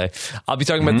today's Wednesday, I'll be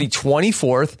talking about the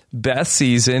 24th best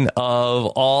season of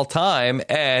all time,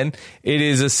 and it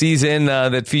is a season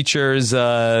that features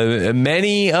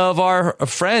many of our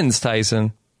friends,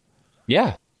 Tyson.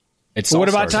 Yeah. It's what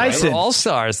about Tyson? Right?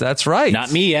 All-Stars, that's right.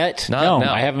 Not me yet. No,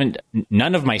 I haven't.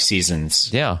 None of my seasons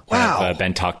have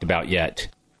been talked about yet.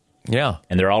 Yeah.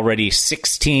 And they're already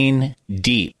 16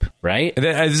 deep, right?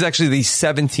 This is actually the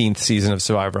 17th season of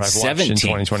Survivor I've watched in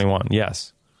 2021.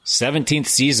 Yes. 17th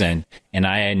season,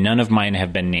 and none of mine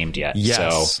have been named yet.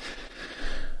 Yes. So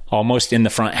almost in the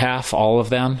front half, all of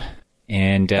them.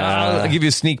 And I'll give you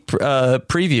a sneak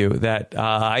preview that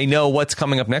I know what's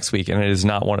coming up next week, and it is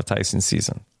not one of Tyson's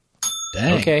season.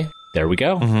 Dang. Okay, there we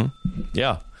go. Mm-hmm.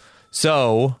 Yeah.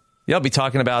 So, yeah, I'll be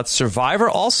talking about Survivor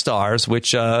All-Stars,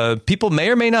 which people may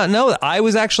or may not know that I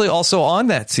was actually also on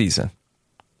that season.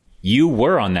 You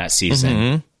were on that season.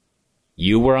 Mm-hmm.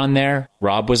 You were on there.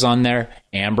 Rob was on there.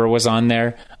 Amber was on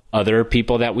there. Other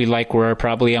people that we like were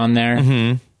probably on there.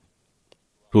 Mm-hmm.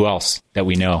 Who else that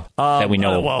we know? Well,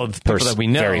 people that we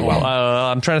know very well.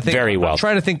 I'm trying to think. Very well. I'm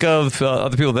trying to think of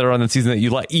other people that are on the season that you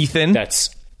like. Ethan.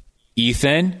 That's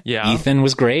Ethan. Yeah. Ethan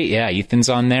was great. Yeah, Ethan's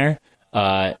on there.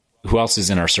 Who else is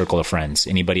in our circle of friends?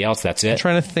 Anybody else? That's it. I'm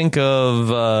trying to think of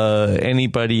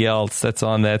anybody else that's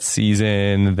on that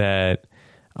season that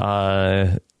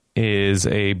is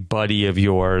a buddy of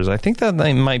yours. I think that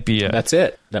might be it. That's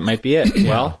it. That might be it.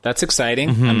 Well, that's exciting.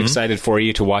 Mm-hmm. I'm excited for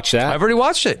you to watch that. I've already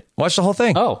watched it. Watched the whole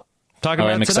thing. Oh. Talking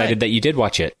about I'm it excited tonight. that you did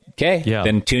watch it. Okay. Yeah.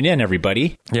 Then tune in,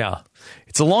 everybody. Yeah.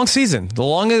 It's a long season.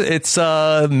 It's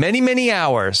many, many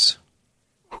hours.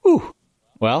 Whew.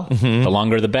 Well, the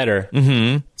longer the better.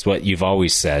 Mm-hmm. It's what you've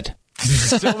always said.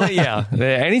 So many, yeah.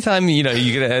 Anytime, you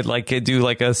get do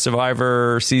a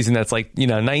Survivor season that's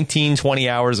 19, 20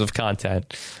 hours of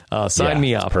content. Sign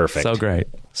me up. Perfect. So great.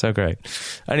 So great.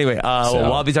 Anyway,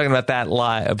 well, I'll be talking about that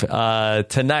live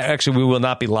tonight. Actually, we will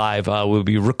not be live. We'll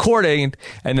be recording,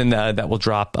 and then that will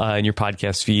drop in your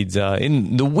podcast feeds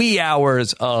in the wee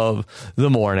hours of the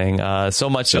morning. So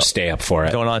much. So stay up for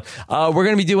it. Going on. We're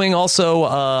going to be doing also,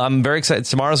 I'm very excited.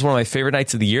 Tomorrow's one of my favorite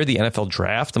nights of the year, the NFL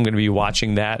Draft. I'm going to be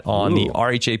watching that on the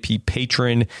RHAP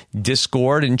patron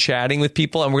Discord and chatting with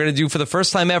people. And we're going to do, for the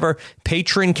first time ever,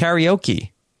 patron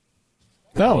karaoke.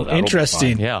 Oh,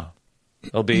 interesting. Yeah.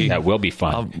 That will be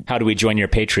fun. How do we join your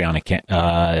Patreon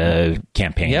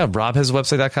campaign? Yeah, Rob has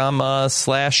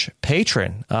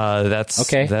website.com/patron. That's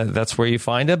okay. That's where you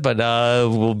find it. But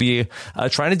we'll be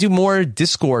trying to do more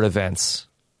Discord events.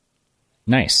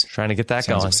 Nice. Trying to get that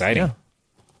Sounds going. Exciting. Yeah.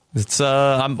 It's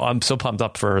I'm so pumped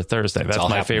up for Thursday. That's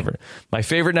my favorite. My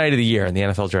favorite night of the year in the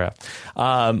NFL Draft.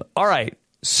 All right.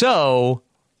 So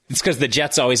it's because the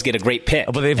Jets always get a great pick,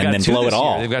 but they've got and then two blow it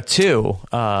all. Year. They've got two.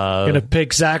 Gonna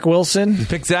pick Zach Wilson.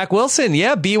 Pick Zach Wilson.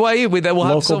 Yeah, BYU.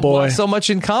 We'll have so much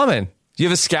in common. Do you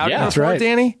have a scouting report,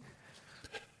 Danny?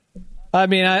 I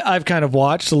mean, I've kind of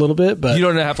watched a little bit, but you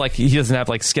don't have he doesn't have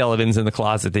skeletons in the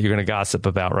closet that you're going to gossip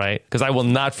about, right? Because I will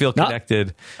not feel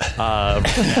connected. Zach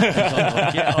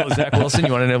Wilson,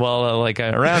 you want to know? Well,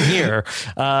 around here,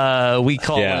 we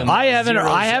call him. I haven't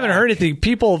heard anything.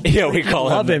 People, we call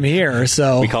love him here,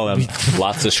 so we call him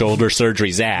lots of shoulder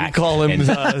surgery, Zach. We call him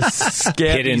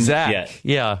Scabby Zach.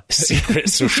 Yeah, secret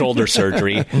shoulder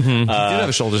surgery. Mm-hmm. He did have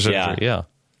a shoulder surgery. Yeah.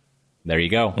 There you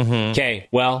go. Okay,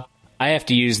 well. I have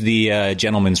to use the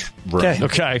gentleman's room.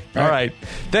 Okay. All right.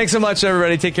 Thanks so much,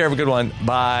 everybody. Take care. Have a good one.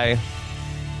 Bye.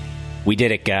 We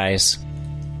did it, guys.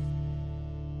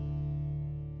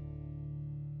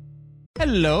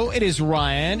 Hello, it is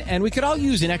Ryan, and we could all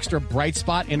use an extra bright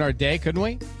spot in our day, couldn't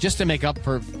we? Just to make up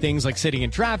for things like sitting in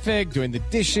traffic, doing the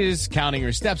dishes, counting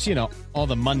your steps, all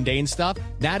the mundane stuff.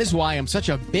 That is why I'm such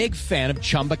a big fan of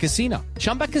Chumba Casino.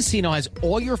 Chumba Casino has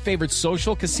all your favorite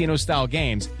social casino-style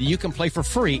games that you can play for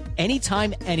free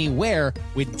anytime, anywhere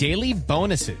with daily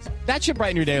bonuses. That should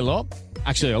brighten your day a little.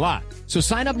 Actually, a lot. So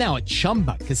sign up now at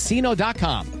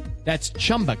ChumbaCasino.com. That's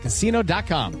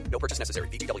ChumbaCasino.com. No purchase necessary.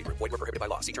 VGW Group. Void where prohibited by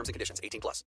law. See terms and conditions.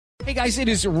 18+. Hey guys, it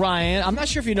is Ryan. I'm not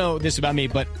sure if you know this about me,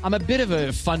 but I'm a bit of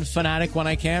a fun fanatic when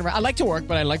I can. I like to work,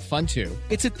 but I like fun too.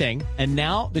 It's a thing. And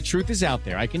now the truth is out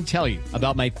there. I can tell you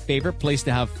about my favorite place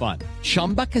to have fun.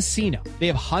 Chumba Casino. They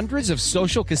have hundreds of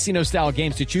social casino style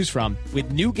games to choose from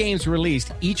with new games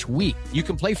released each week. You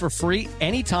can play for free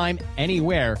anytime,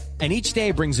 anywhere. And each day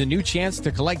brings a new chance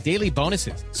to collect daily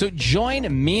bonuses. So join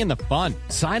me in the fun.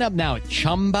 Sign up now at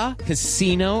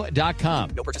ChumbaCasino.com.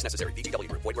 No purchase necessary. VGW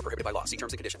Group. Void where prohibited by law. See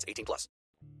terms and conditions. 18+.